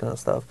stop this kind of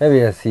stuff."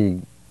 Maybe as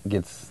he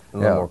gets a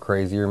little more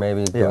crazier,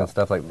 maybe doing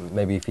stuff like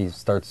maybe if he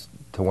starts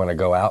to want to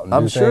go out and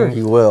I'm do sure things.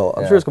 he will.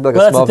 I'm sure it's gonna be like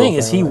Well, a that's the smuggle thing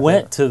is he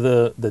went to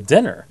the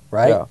dinner,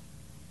 right? Yeah.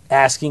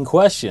 Asking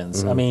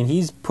questions. I mean,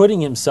 he's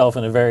putting himself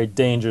in a very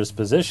dangerous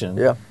position.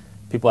 Yeah.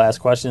 People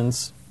ask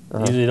questions,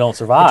 usually don't They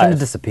survive. tend to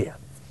disappear.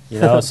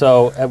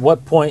 So at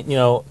what point,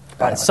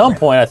 at some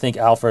point, I think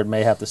Alfred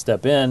may have to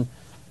step in.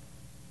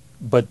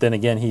 But then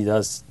again, he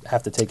does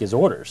have to take his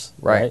orders,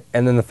 right?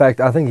 And then the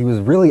fact, I think he was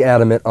really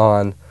adamant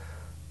on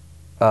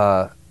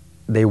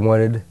they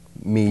wanted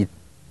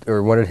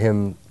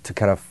him to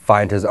kind of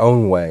find his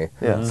own way.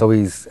 Yeah. So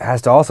he's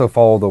has to also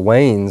follow the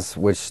Waynes,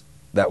 which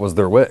that was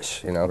their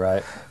wish, you know.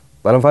 Right.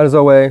 Let him find his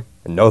own way,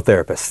 and no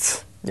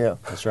therapists. Yeah.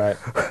 That's right.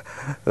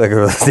 Like,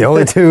 the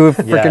only two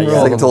freaking yeah.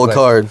 rules. Like on a old the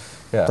card.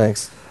 Yeah.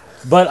 Thanks.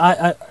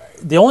 But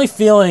the only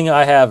feeling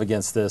I have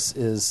against this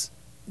is,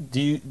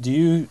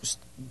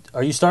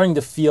 are you starting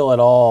to feel at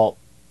all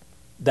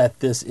that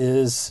this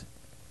is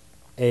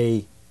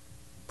a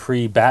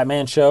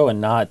pre-Batman show and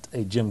not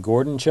a Jim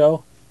Gordon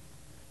show?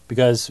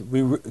 Because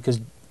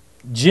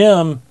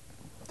Jim,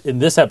 in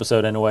this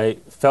episode anyway,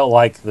 felt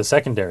like the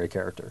secondary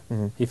character.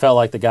 Mm-hmm. He felt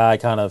like the guy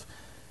kind of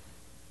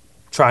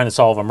trying to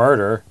solve a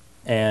murder,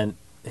 and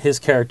his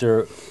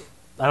character,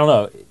 I don't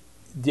know,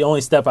 the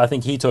only step I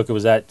think he took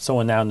was that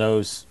someone now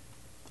knows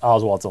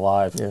Oswald's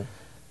alive. Yeah.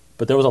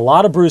 But there was a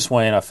lot of Bruce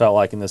Wayne, I felt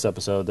like, in this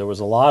episode. There was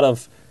a lot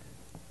of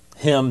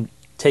him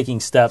taking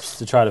steps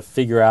to try to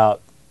figure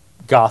out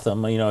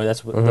Gotham. You know,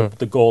 that's what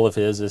the goal of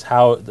his is,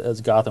 how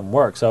does Gotham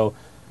work? So,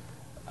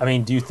 I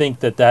mean, do you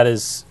think that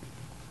is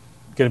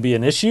going to be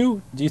an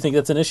issue? Do you think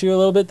that's an issue a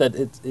little bit, that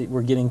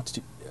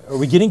are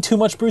we getting too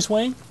much Bruce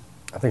Wayne?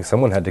 I think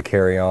someone had to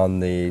carry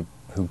on the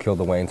Who Killed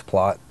the Waynes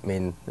plot. I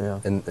mean,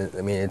 Yeah. and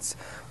I mean,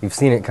 we've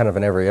seen it kind of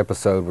in every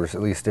episode, where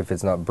at least if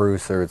it's not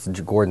Bruce or it's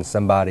Gordon,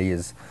 somebody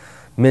is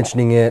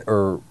mentioning it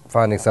or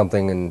finding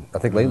something. And I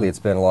think lately it's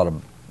been a lot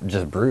of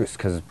just Bruce,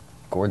 because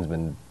Gordon's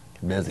been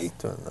busy.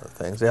 Doing other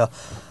things. Yeah.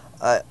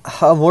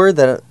 I'm worried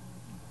that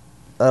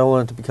I don't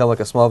want it to become like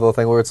a Smallville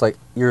thing where it's like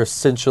you're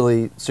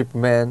essentially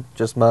Superman,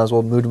 just might as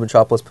well move to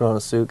Metropolis, put on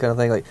a suit kind of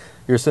thing. Like,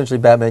 you're essentially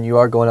Batman, you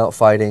are going out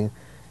fighting.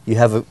 You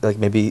have, like,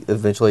 maybe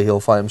eventually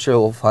I'm sure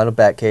he'll find a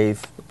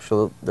Batcave. I'm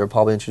sure they'll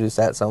probably introduce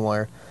that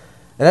somewhere.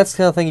 And that's the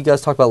kind of thing you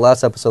guys talked about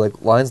last episode,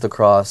 like lines to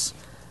cross.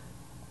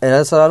 And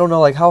I said, I don't know,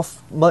 like, how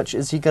much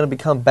is he going to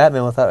become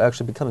Batman without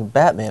actually becoming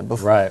Batman?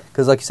 Right.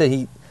 Because, like you said,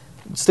 he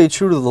stayed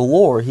true to the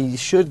lore. He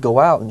should go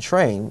out and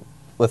train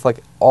with,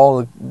 like, all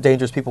the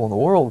dangerous people in the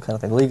world kind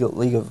of thing.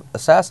 League of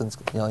Assassins.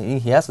 You know,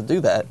 he has to do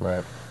that.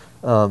 Right.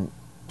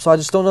 So I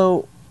just don't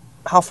know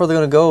how far they're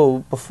going to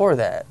go before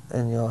that.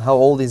 And, you know, how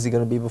old is he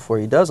going to be before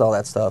he does all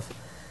that stuff?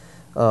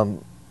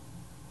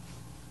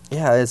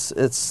 Yeah,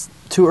 it's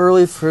too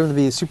early for him to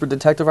be a super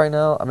detective right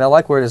now. I mean, I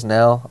like where it is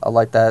now. I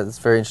like that. It's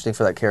very interesting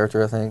for that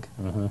character, I think.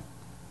 Mm-hmm.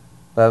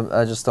 But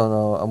I just don't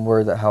know. I'm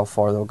worried that how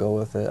far they'll go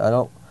with it.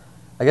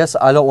 I guess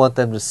I don't want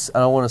them to. I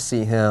don't want to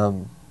see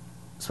him,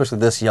 especially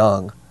this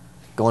young,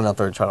 going out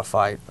there and trying to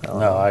fight. No,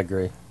 I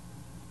agree.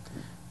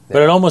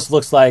 But it almost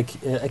looks like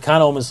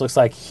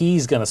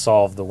he's going to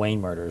solve the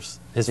Wayne murders,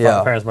 his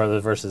parents'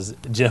 murders, versus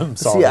Jim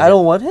solving. See, I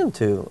don't want him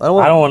to. I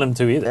don't want him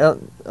to either.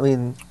 I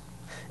mean,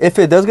 if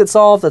it does get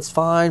solved, that's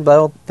fine. But I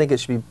don't think it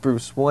should be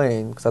Bruce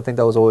Wayne, because I think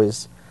that's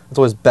always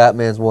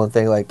Batman's one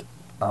thing. Like,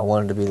 I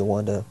wanted to be the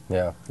one to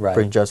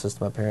bring justice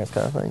to my parents,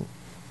 kind of thing.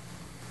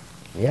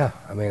 Yeah,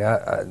 I mean,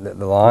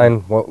 the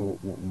line, what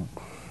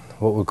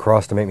would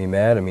cross to make me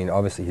mad? I mean,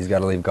 obviously he's got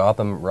to leave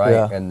Gotham, right?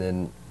 Yeah. And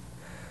then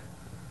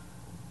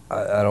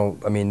I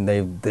don't. I mean,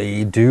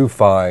 they do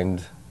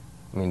find.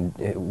 I mean,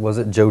 was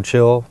it Joe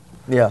Chill?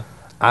 Yeah.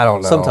 I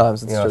don't know.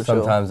 Sometimes it's Joe Chill.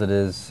 Sometimes it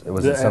is. It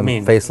was I some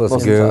mean, faceless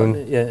most goon. of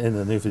the time, in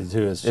the New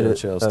 52, it's Joe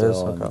Chill that still.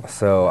 is, and- okay.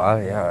 So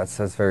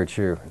that's very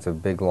true. It's a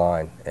big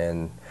line,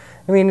 and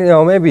I mean, you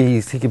know, maybe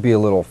he could be a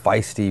little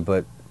feisty,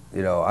 but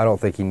you know, I don't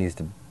think he needs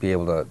to be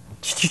able to.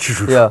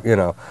 Yeah. You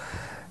know,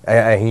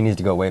 he needs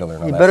to go wait a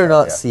little. You better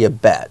not see a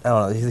bat. I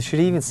don't know. Should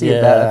he even see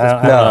a bat at this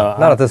point? No,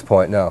 not at this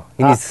point. No,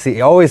 he needs to see.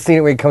 He always seen it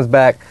when he comes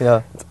back.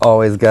 Yeah. It's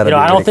always got to. You know, be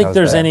I when don't he think comes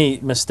there's back. any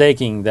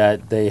mistaking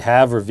that they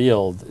have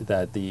revealed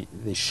that the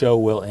show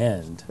will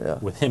end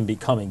with him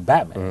becoming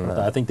Batman.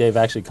 I think they've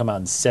actually come out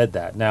and said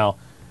that now.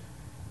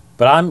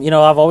 But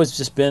I've always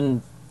just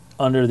been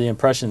under the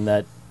impression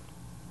that,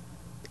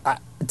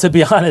 to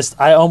be honest,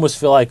 I almost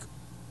feel like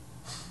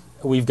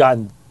we've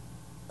gotten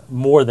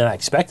more than I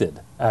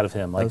expected out of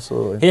him. Like,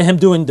 absolutely. Him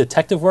doing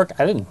detective work,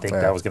 I didn't think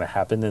that was going to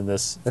happen in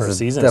this first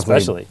season,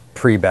 especially.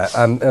 Pre-Bat.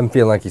 I'm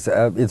feeling like you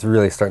said, it's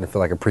really starting to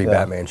feel like a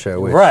pre-Batman show,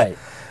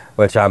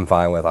 which I'm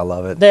fine with. I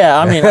love it. Yeah,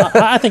 I mean,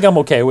 I think I'm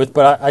okay with,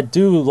 but I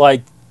do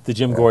like the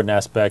Jim Gordon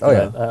aspect.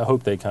 And I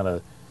hope they kind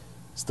of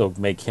still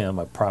make him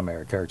a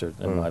primary character,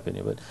 in my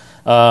opinion. But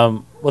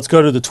let's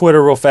go to the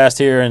Twitter real fast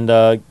here and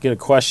get a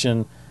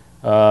question.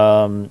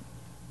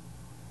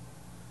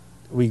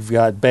 We've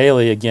got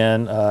Bailey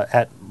again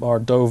at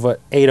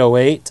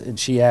Mardova808, and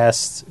she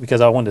asked, because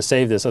I wanted to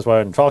save this, that's why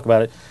I didn't talk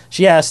about it.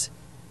 She asked,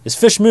 is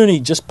Fish Mooney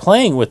just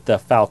playing with the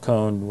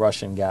Falcone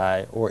Russian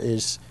guy, or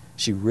is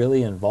she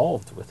really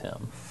involved with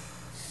him?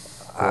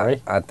 I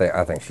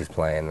think she's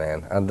playing,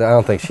 man. I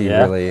don't think she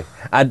really.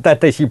 I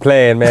think she's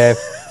playing, man.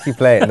 She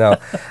playing. No,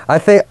 I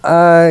think.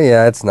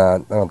 It's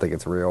not. I don't think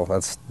it's real.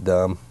 That's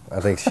dumb. I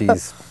think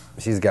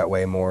she's got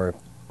way more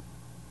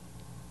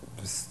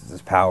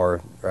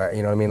power, right?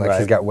 You know what I mean? Like,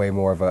 she's got way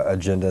more of an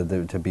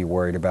agenda to be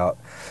worried about,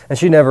 and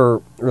she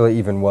never really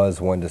even was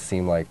one to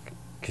seem like,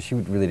 because she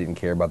really didn't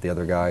care about the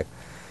other guy.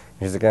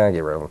 She's like,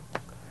 get rid of him.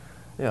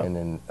 Yeah. And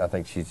then I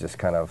think she's just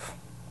kind of.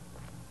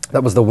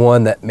 That was the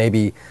one that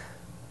maybe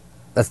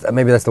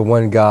maybe that's the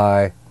one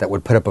guy that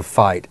would put up a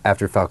fight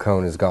after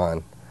Falcone is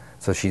gone.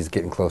 So she's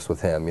getting close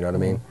with him. You know what I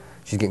mean?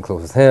 She's getting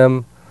close with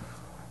him.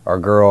 Our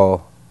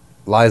girl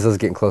Liza's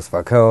getting close to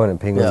Falcone, and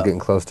Penguin's getting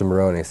close to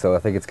Maroni. So I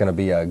think it's going to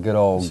be a good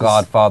old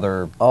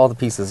Godfather. All the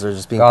pieces are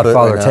just being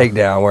Godfather put right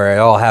takedown where it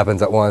all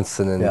happens at once,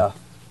 and then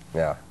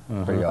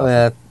pretty awesome.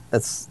 I mean,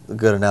 that's a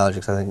good analogy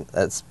because I think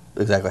that's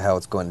exactly how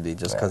it's going to be,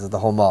 just because of the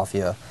whole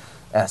mafia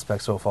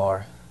aspect so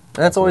far.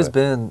 And that's always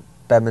been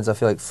Batman's. I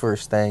feel like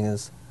first thing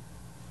is,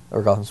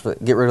 or Gotham's,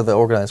 get rid of the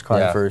organized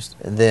crime first,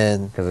 and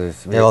then you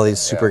have all these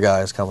super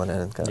guys coming in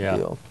and kind of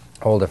deal.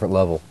 Whole different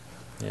level.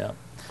 Yeah,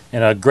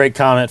 and a great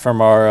comment from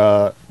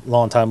our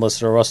longtime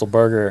listener Russell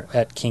Berger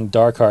at King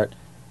Darkheart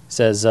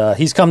says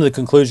he's come to the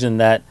conclusion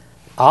that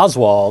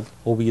Oswald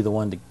will be the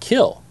one to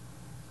kill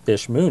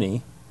Fish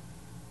Mooney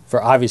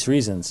for obvious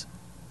reasons.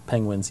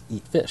 Penguins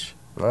eat fish.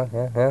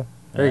 Yeah.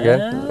 Very good.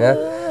 They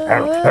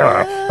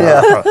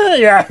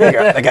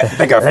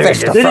got fish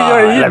to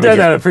fry. You've done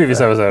that in a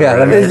previous episode. Yeah,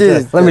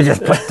 right? let me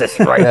just put this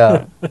right.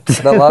 Yeah.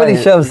 The line When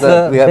he shoves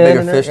that we got the bigger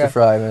hand in fish it, to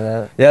fry than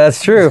that. Yeah,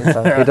 that's true.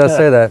 He does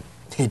say that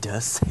He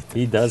does say that.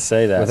 He does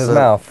say that. with his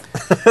mouth.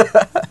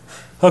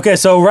 Okay,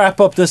 so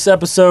wrap up this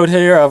episode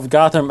here of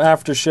Gotham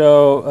After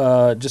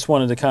Show. Just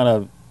wanted to kind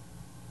of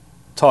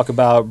talk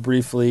about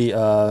briefly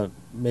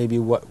maybe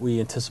what we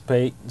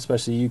anticipate,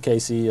 especially you,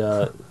 Casey.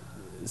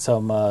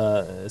 Some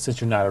since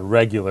you're not a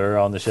regular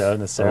on the show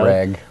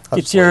necessarily.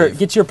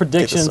 Get your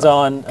predictions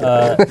on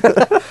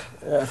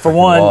for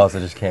one. Walls, I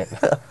just can't.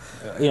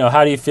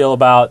 How do you feel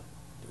about,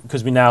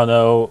 because we now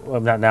know, well,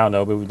 not now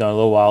know, but we've done a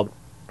little while.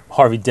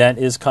 Harvey Dent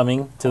is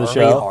coming to the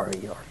show.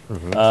 Harvey.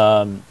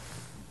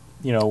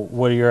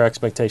 What are your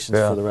expectations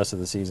for the rest of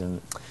the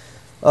season?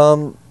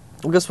 I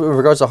guess with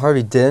regards to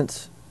Harvey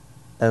Dent,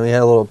 and we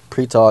had a little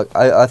pre-talk,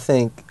 I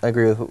think I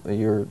agree with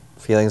your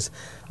feelings.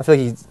 I feel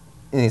like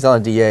he's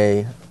on a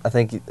DA. I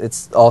think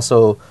it's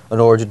also an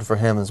origin for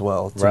him as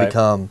well to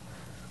become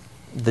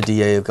the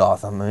DA of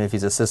Gotham. I mean, if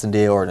he's assistant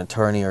DA or an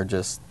attorney or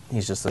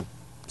he's just a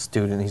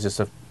student,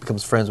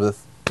 becomes friends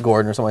with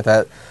Gordon or something like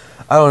that.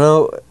 I don't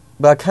know,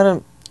 but I kind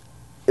of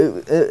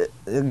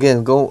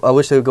I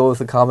wish they would go with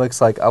the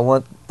comics. Like, I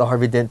want the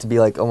Harvey Dent to be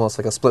like almost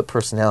like a split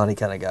personality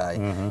kind of guy.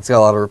 He's got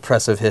a lot of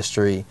repressive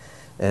history,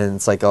 and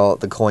it's like all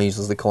the coin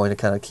uses the coin to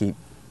kind of keep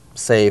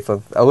safe.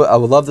 I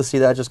would love to see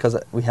that just because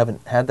we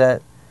haven't had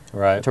that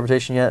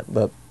interpretation yet.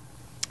 But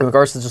in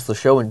regards to just the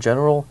show in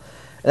general,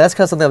 and that's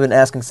kind of something I've been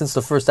asking since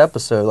the first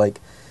episode.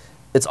 Like,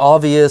 it's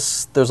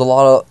obvious there's a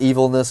lot of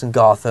evilness in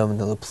Gotham, and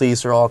the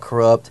police are all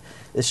corrupt.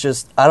 It's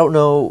just, I don't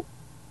know,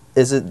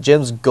 is it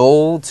Jim's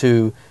goal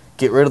to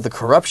get rid of the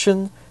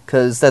corruption?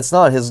 Because that's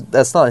not his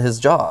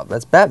job.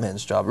 That's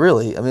Batman's job,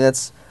 really. I mean,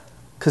 that's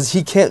because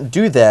he can't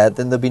do that.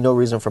 Then there'd be no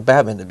reason for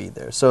Batman to be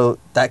there. So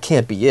that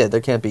can't be it.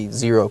 There can't be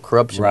zero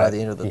corruption by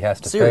the end of the series. He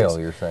has to fail.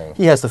 You're saying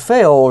he has to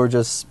fail, or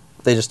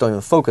they just don't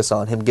even focus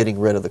on him getting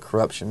rid of the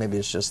corruption. Maybe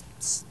it's just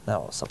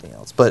something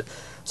else. But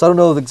so I don't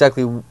know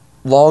exactly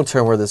long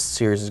term where this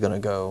series is going to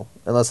go,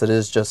 unless it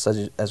is just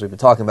as we've been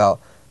talking about,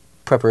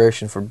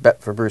 preparation for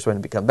Bruce Wayne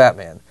to become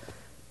Batman.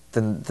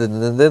 Then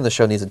the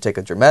show needs to take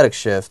a dramatic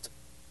shift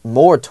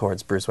more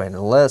towards Bruce Wayne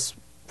and less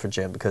for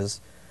Jim,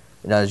 because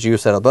as you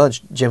said a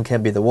bunch, Jim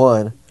can't be the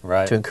one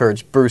to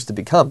encourage Bruce to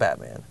become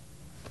Batman.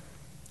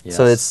 Yes.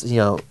 So it's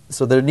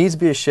so there needs to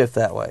be a shift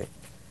that way,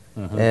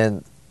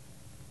 and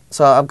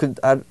so I'm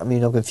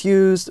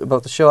confused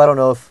about the show. I don't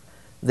know if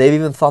they've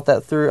even thought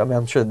that through. I mean,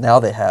 I'm sure now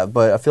they have,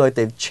 but I feel like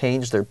they've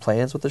changed their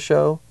plans with the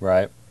show.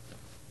 Right.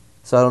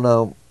 So I don't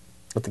know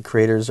what the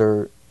creators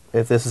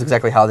if this is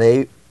exactly how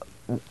they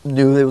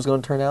knew it was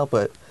going to turn out,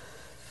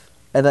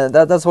 and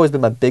that's always been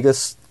my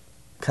biggest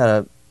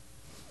kind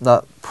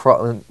of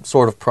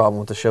sort of problem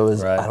with the show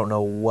is I don't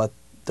know what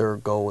their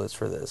goal is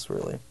for this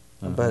really,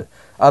 but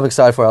I'm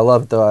excited for it. I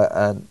love it though,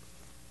 and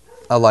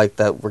I like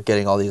that we're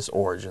getting all these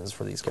origins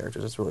for these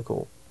characters. It's really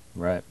cool.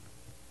 Right.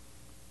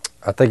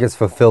 I think it's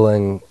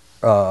fulfilling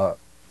my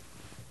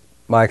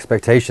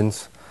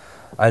expectations.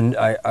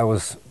 I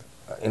was,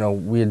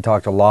 we had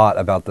talked a lot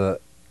about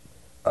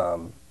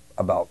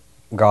about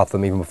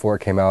Gotham even before it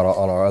came out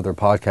on our other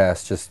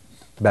podcast, just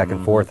back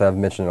and forth. I've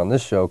mentioned it on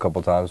this show a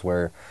couple times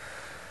where,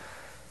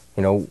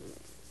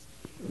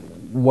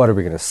 what are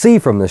we going to see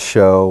from this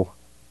show?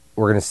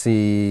 We're going to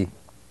see,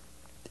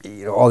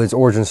 all these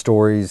origin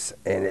stories,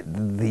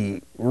 and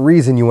the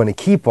reason you want to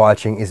keep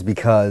watching is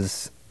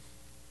because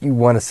you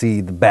want to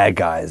see the bad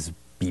guys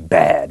be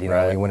bad. You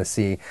want to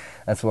see.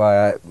 That's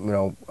why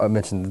I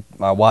mentioned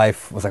my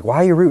wife was like, "Why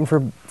are you rooting for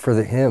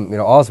him?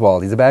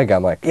 Oswald. He's a bad guy."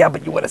 I'm like, "Yeah,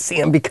 but you want to see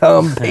him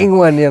become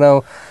Penguin, and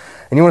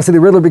you want to see the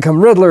Riddler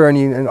become Riddler,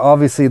 and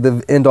obviously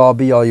the end all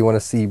be all. You want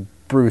to see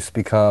Bruce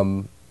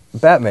become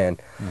Batman."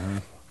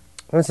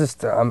 It's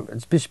just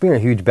being a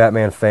huge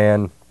Batman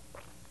fan,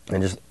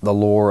 and just the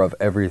lore of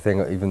everything,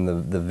 even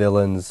the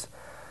villains.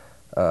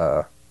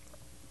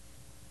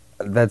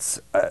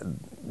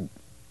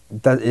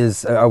 That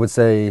is, I would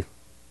say,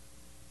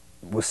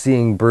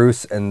 seeing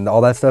Bruce and all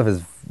that stuff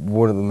is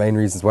one of the main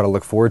reasons what I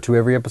look forward to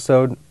every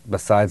episode,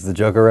 besides the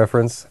Joker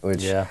reference,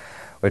 which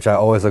which I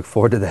always look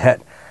forward to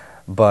that.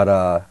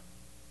 But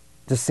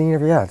just seeing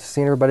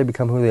everybody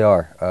become who they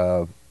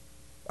are.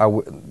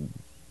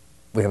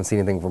 We haven't seen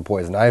anything from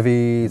Poison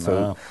Ivy, so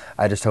No.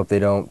 I just hope they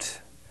don't.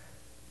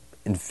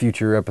 In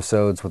future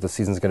episodes, what the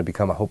season's going to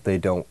become, I hope they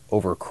don't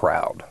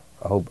overcrowd.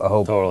 I hope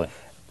Totally.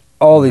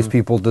 all these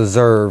people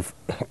deserve,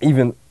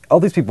 all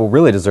these people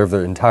really deserve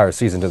their entire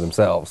season to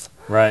themselves.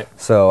 Right.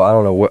 So I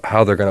don't know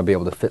how they're going to be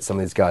able to fit some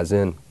of these guys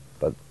in,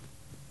 but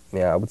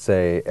yeah, I would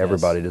say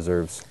everybody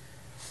deserves.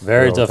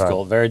 Very their own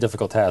difficult. Very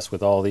difficult task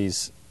with all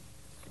these,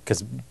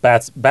 because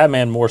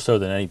Batman more so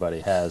than anybody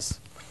has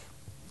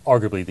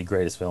arguably the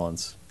greatest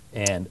villains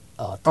and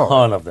a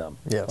ton of them.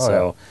 Yeah.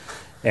 So,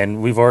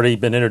 and we've already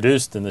been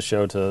introduced in the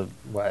show to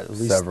at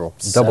least Several.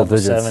 Double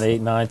digits. 7,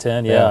 8, 9,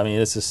 10. Yeah, Yeah. I mean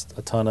it's just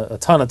a ton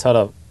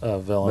of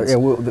villains.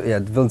 Yeah,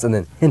 villains and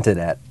then hinted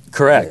at.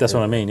 Correct. That's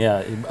what I mean.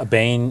 Yeah, a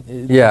Bane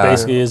Yeah.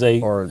 basically is a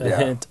Yeah.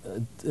 hint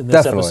in this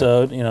Definitely.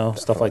 episode. You know,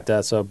 stuff like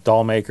that. So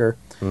Dollmaker.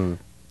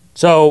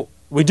 So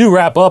we do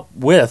wrap up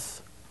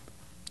with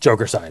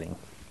Joker sighting.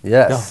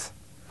 Yes.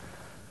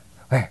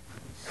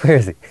 Where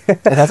is he?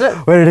 That's it.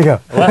 Where did he go?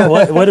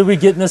 What did we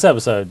get in this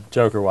episode,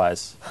 Joker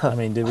wise? I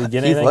mean, did we get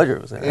Keith anything? Ledger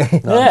was in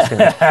it. No, I'm just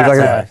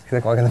kidding. He's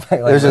like walking in the back.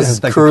 There's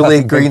this like curly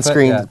classic green Bigfoot,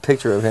 screen yeah.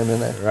 picture of him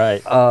in there.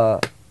 Right.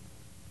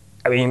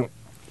 I mean,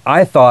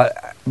 I thought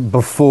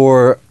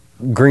before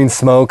green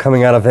smoke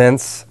coming out of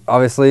vents,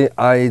 obviously,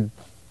 I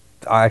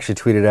actually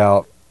tweeted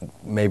out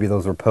maybe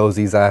those were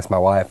posies. I asked my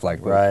wife,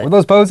 like, Right. were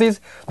those posies?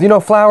 Do you know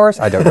flowers?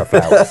 I don't know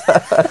flowers.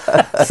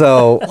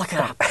 So look it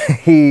up.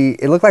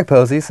 It looked like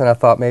posies, and I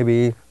thought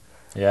maybe,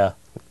 Yeah.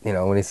 you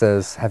know, when he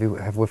says, have a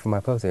whiff of my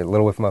posy, a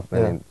little whiff of my,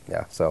 I mean,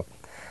 yeah. So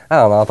I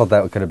don't know. I thought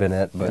that could have been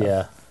it, but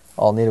Yeah.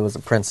 All it needed was a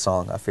Prince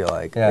song, I feel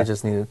like. Yeah. It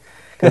just needed...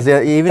 Because you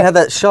even had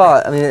that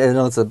shot. I mean, I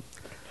know it's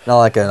not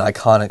like an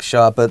iconic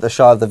shot, but the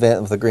shot of the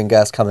vent with the green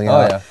gas coming Oh,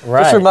 out. yeah.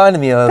 Right. Just reminded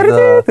me of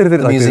the Like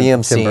the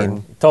museum Tim scene.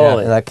 Burton.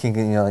 Totally. And that King,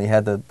 you know, you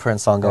had the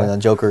Prince song going on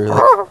Joker,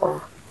 like,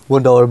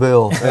 $1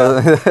 bill.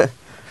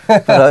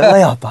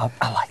 Lay off, Bob.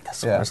 I like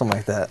this one, Yeah. or something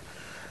like that.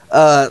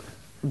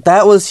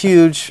 That was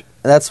huge.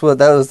 That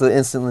was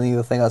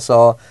the thing I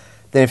saw.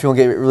 Then if you want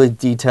to get really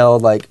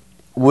detailed, like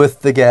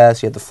with the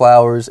gas, you had the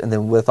flowers, and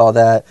then with all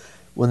that,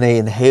 when they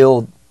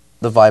inhaled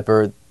the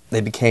Viper,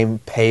 they became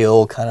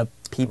pale kind of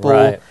people.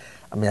 Right.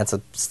 I mean, that's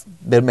a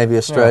bit maybe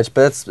a stretch,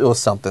 but it was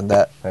something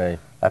that. hey.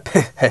 The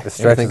Stretch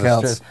everything is a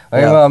counts. stretch. I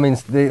mean, Yeah. well, I mean,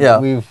 Yeah.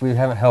 we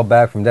haven't held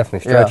back from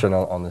definitely Yeah. stretching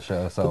on the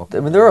show. So I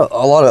mean, there are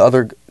a lot of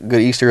other good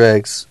Easter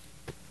eggs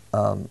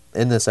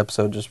in this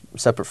episode, just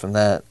separate from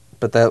that.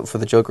 But that for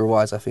the Joker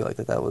wise, I feel like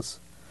that was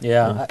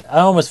Yeah. I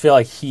almost feel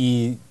like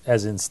he,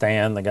 as in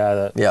Stan, the guy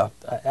that. yeah,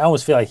 I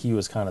almost feel like he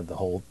was kind of the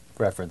whole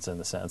reference in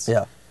the sense.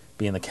 yeah,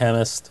 Being the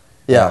chemist.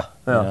 yeah.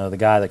 You know, the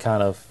guy that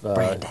kind of.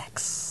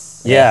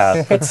 Brandex.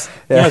 Yeah. It's,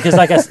 you know,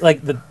 because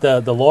like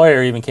the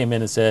lawyer even came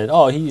in and said,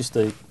 oh, he used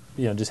to,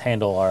 you know, just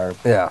handle our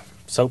yeah.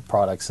 soap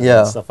products and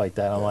Yeah. stuff like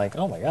that. I'm like,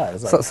 oh my God.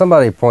 It's like, So,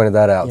 somebody pointed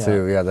that out Yeah.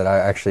 too. Yeah, that I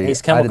actually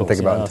Ace I didn't Chemicals,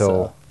 think about you know, until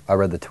so- I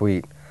read the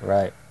tweet.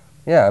 right.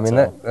 Yeah, I mean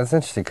So- that's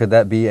interesting. Could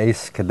that be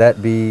Ace? Could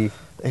that be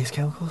Ace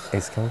Chemicals?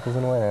 Ace Chemicals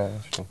in a way? Yeah,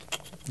 interesting.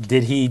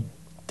 Did he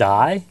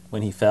die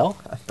when he fell?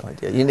 I have no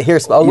idea. You didn't hear.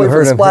 I You wait for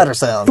heard the him splatter hit-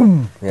 sound.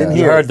 Didn't Yeah. You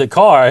hear. heard the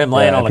car, him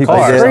laying Yeah, on the people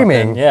car. or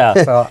screaming. something.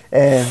 Yeah. So,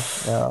 And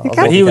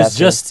But he was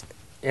just,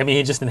 I mean,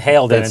 he just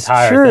inhaled an that's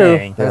entire true.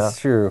 thing. That's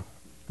true.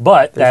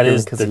 But that screaming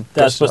is, 'cause he that's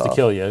pushed supposed it to off.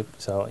 kill you.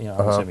 So, you know,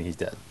 I'm assuming he's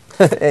dead.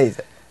 Hey,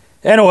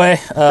 Anyway,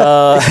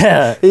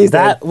 He's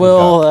that dead.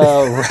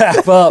 will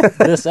wrap up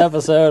this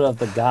episode of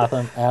the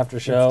Gotham After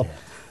Show.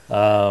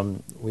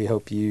 We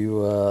hope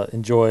you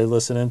enjoy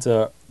listening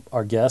to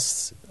our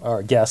guest,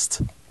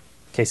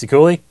 Casey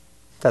Cooley.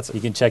 that's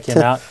You can check him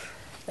out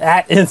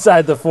at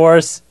Inside the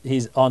Force.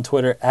 He's on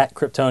Twitter at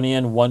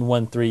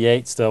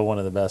Kryptonian1138. Still one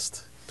of the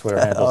best Twitter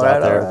handles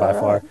out there by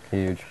far.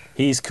 Huge.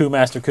 He's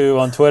Master Koo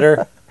on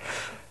Twitter.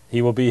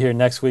 He will be here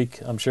next week,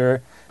 I'm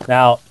sure.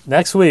 Now,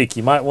 next week,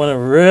 you might want to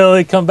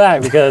really come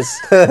back because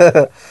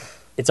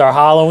it's our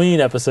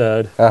Halloween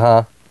episode.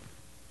 Yeah.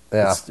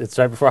 It's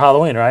right before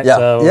Halloween, right? Yeah.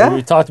 So Yeah.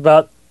 we talked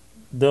about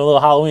doing a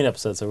little Halloween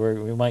episode, so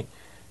we might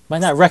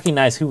not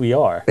recognize who we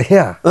are.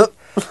 Yeah. Ooh.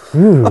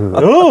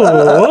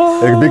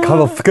 It can be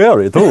kind of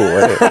scary too.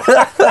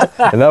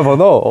 You never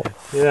know.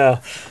 Yeah.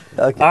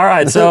 Okay. All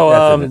right.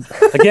 So,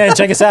 again,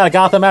 check us out at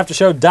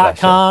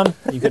GothamAfterShow.com.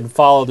 You can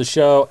follow the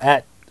show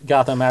at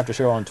Gotham After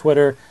Show on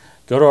Twitter.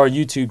 Go to our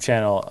YouTube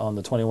channel on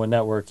the 21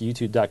 Network,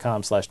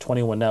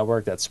 youtube.com/21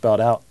 Network. That's spelled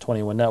out,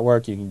 21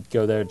 Network. You can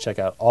go there and check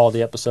out all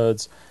the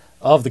episodes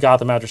of the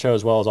Gotham After Show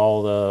as well as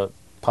all the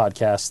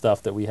podcast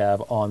stuff that we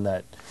have on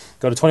that.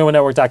 Go to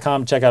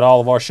 21network.com, check out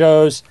all of our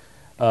shows.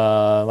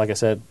 Like I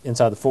said,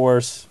 Inside the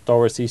Force, Star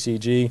Wars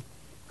TCG,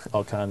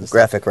 all kinds of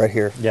Graphic right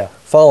here. Yeah.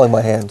 Following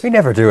my hand. We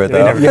never do it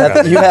though. never-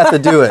 You have to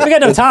do it. We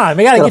got no time.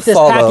 We got to Gotta get this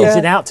follow.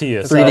 packaging out to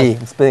you. So,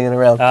 3D, spinning it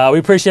around. we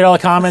appreciate all the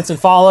comments and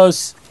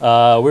follows.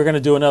 We're going to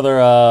do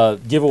another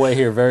giveaway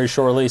here very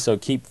shortly, so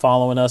keep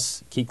following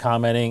us, keep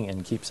commenting,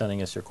 and keep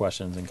sending us your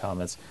questions and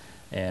comments.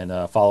 And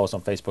follow us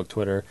on Facebook,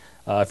 Twitter.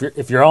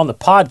 If you're on the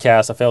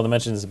podcast, I failed to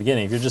mention this at the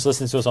beginning. If you're just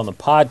listening to us on the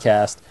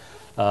podcast,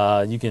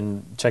 you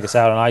can check us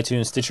out on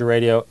iTunes, Stitcher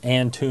Radio,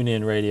 and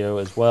TuneIn Radio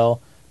as well.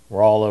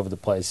 We're all over the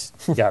place.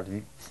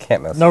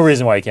 Can't miss. No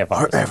reason why you can't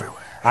find us. Everywhere.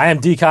 I am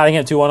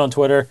dcottingham21 on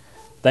Twitter.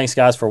 Thanks,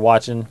 guys, for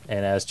watching.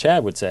 And as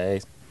Chad would say,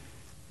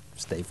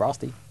 stay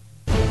frosty.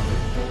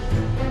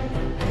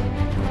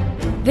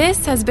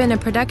 This has been a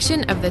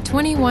production of the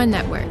 21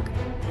 Network.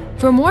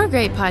 For more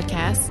great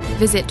podcasts,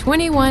 visit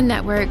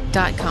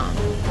 21network.com.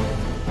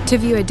 To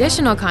view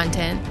additional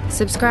content,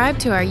 subscribe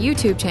to our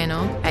YouTube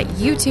channel at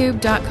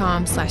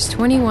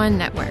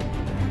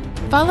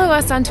youtube.com/21network. Follow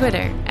us on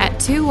Twitter at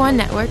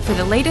 21network for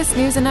the latest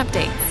news and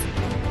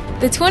updates.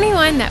 The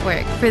 21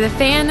 Network, for the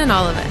fan and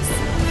all of us.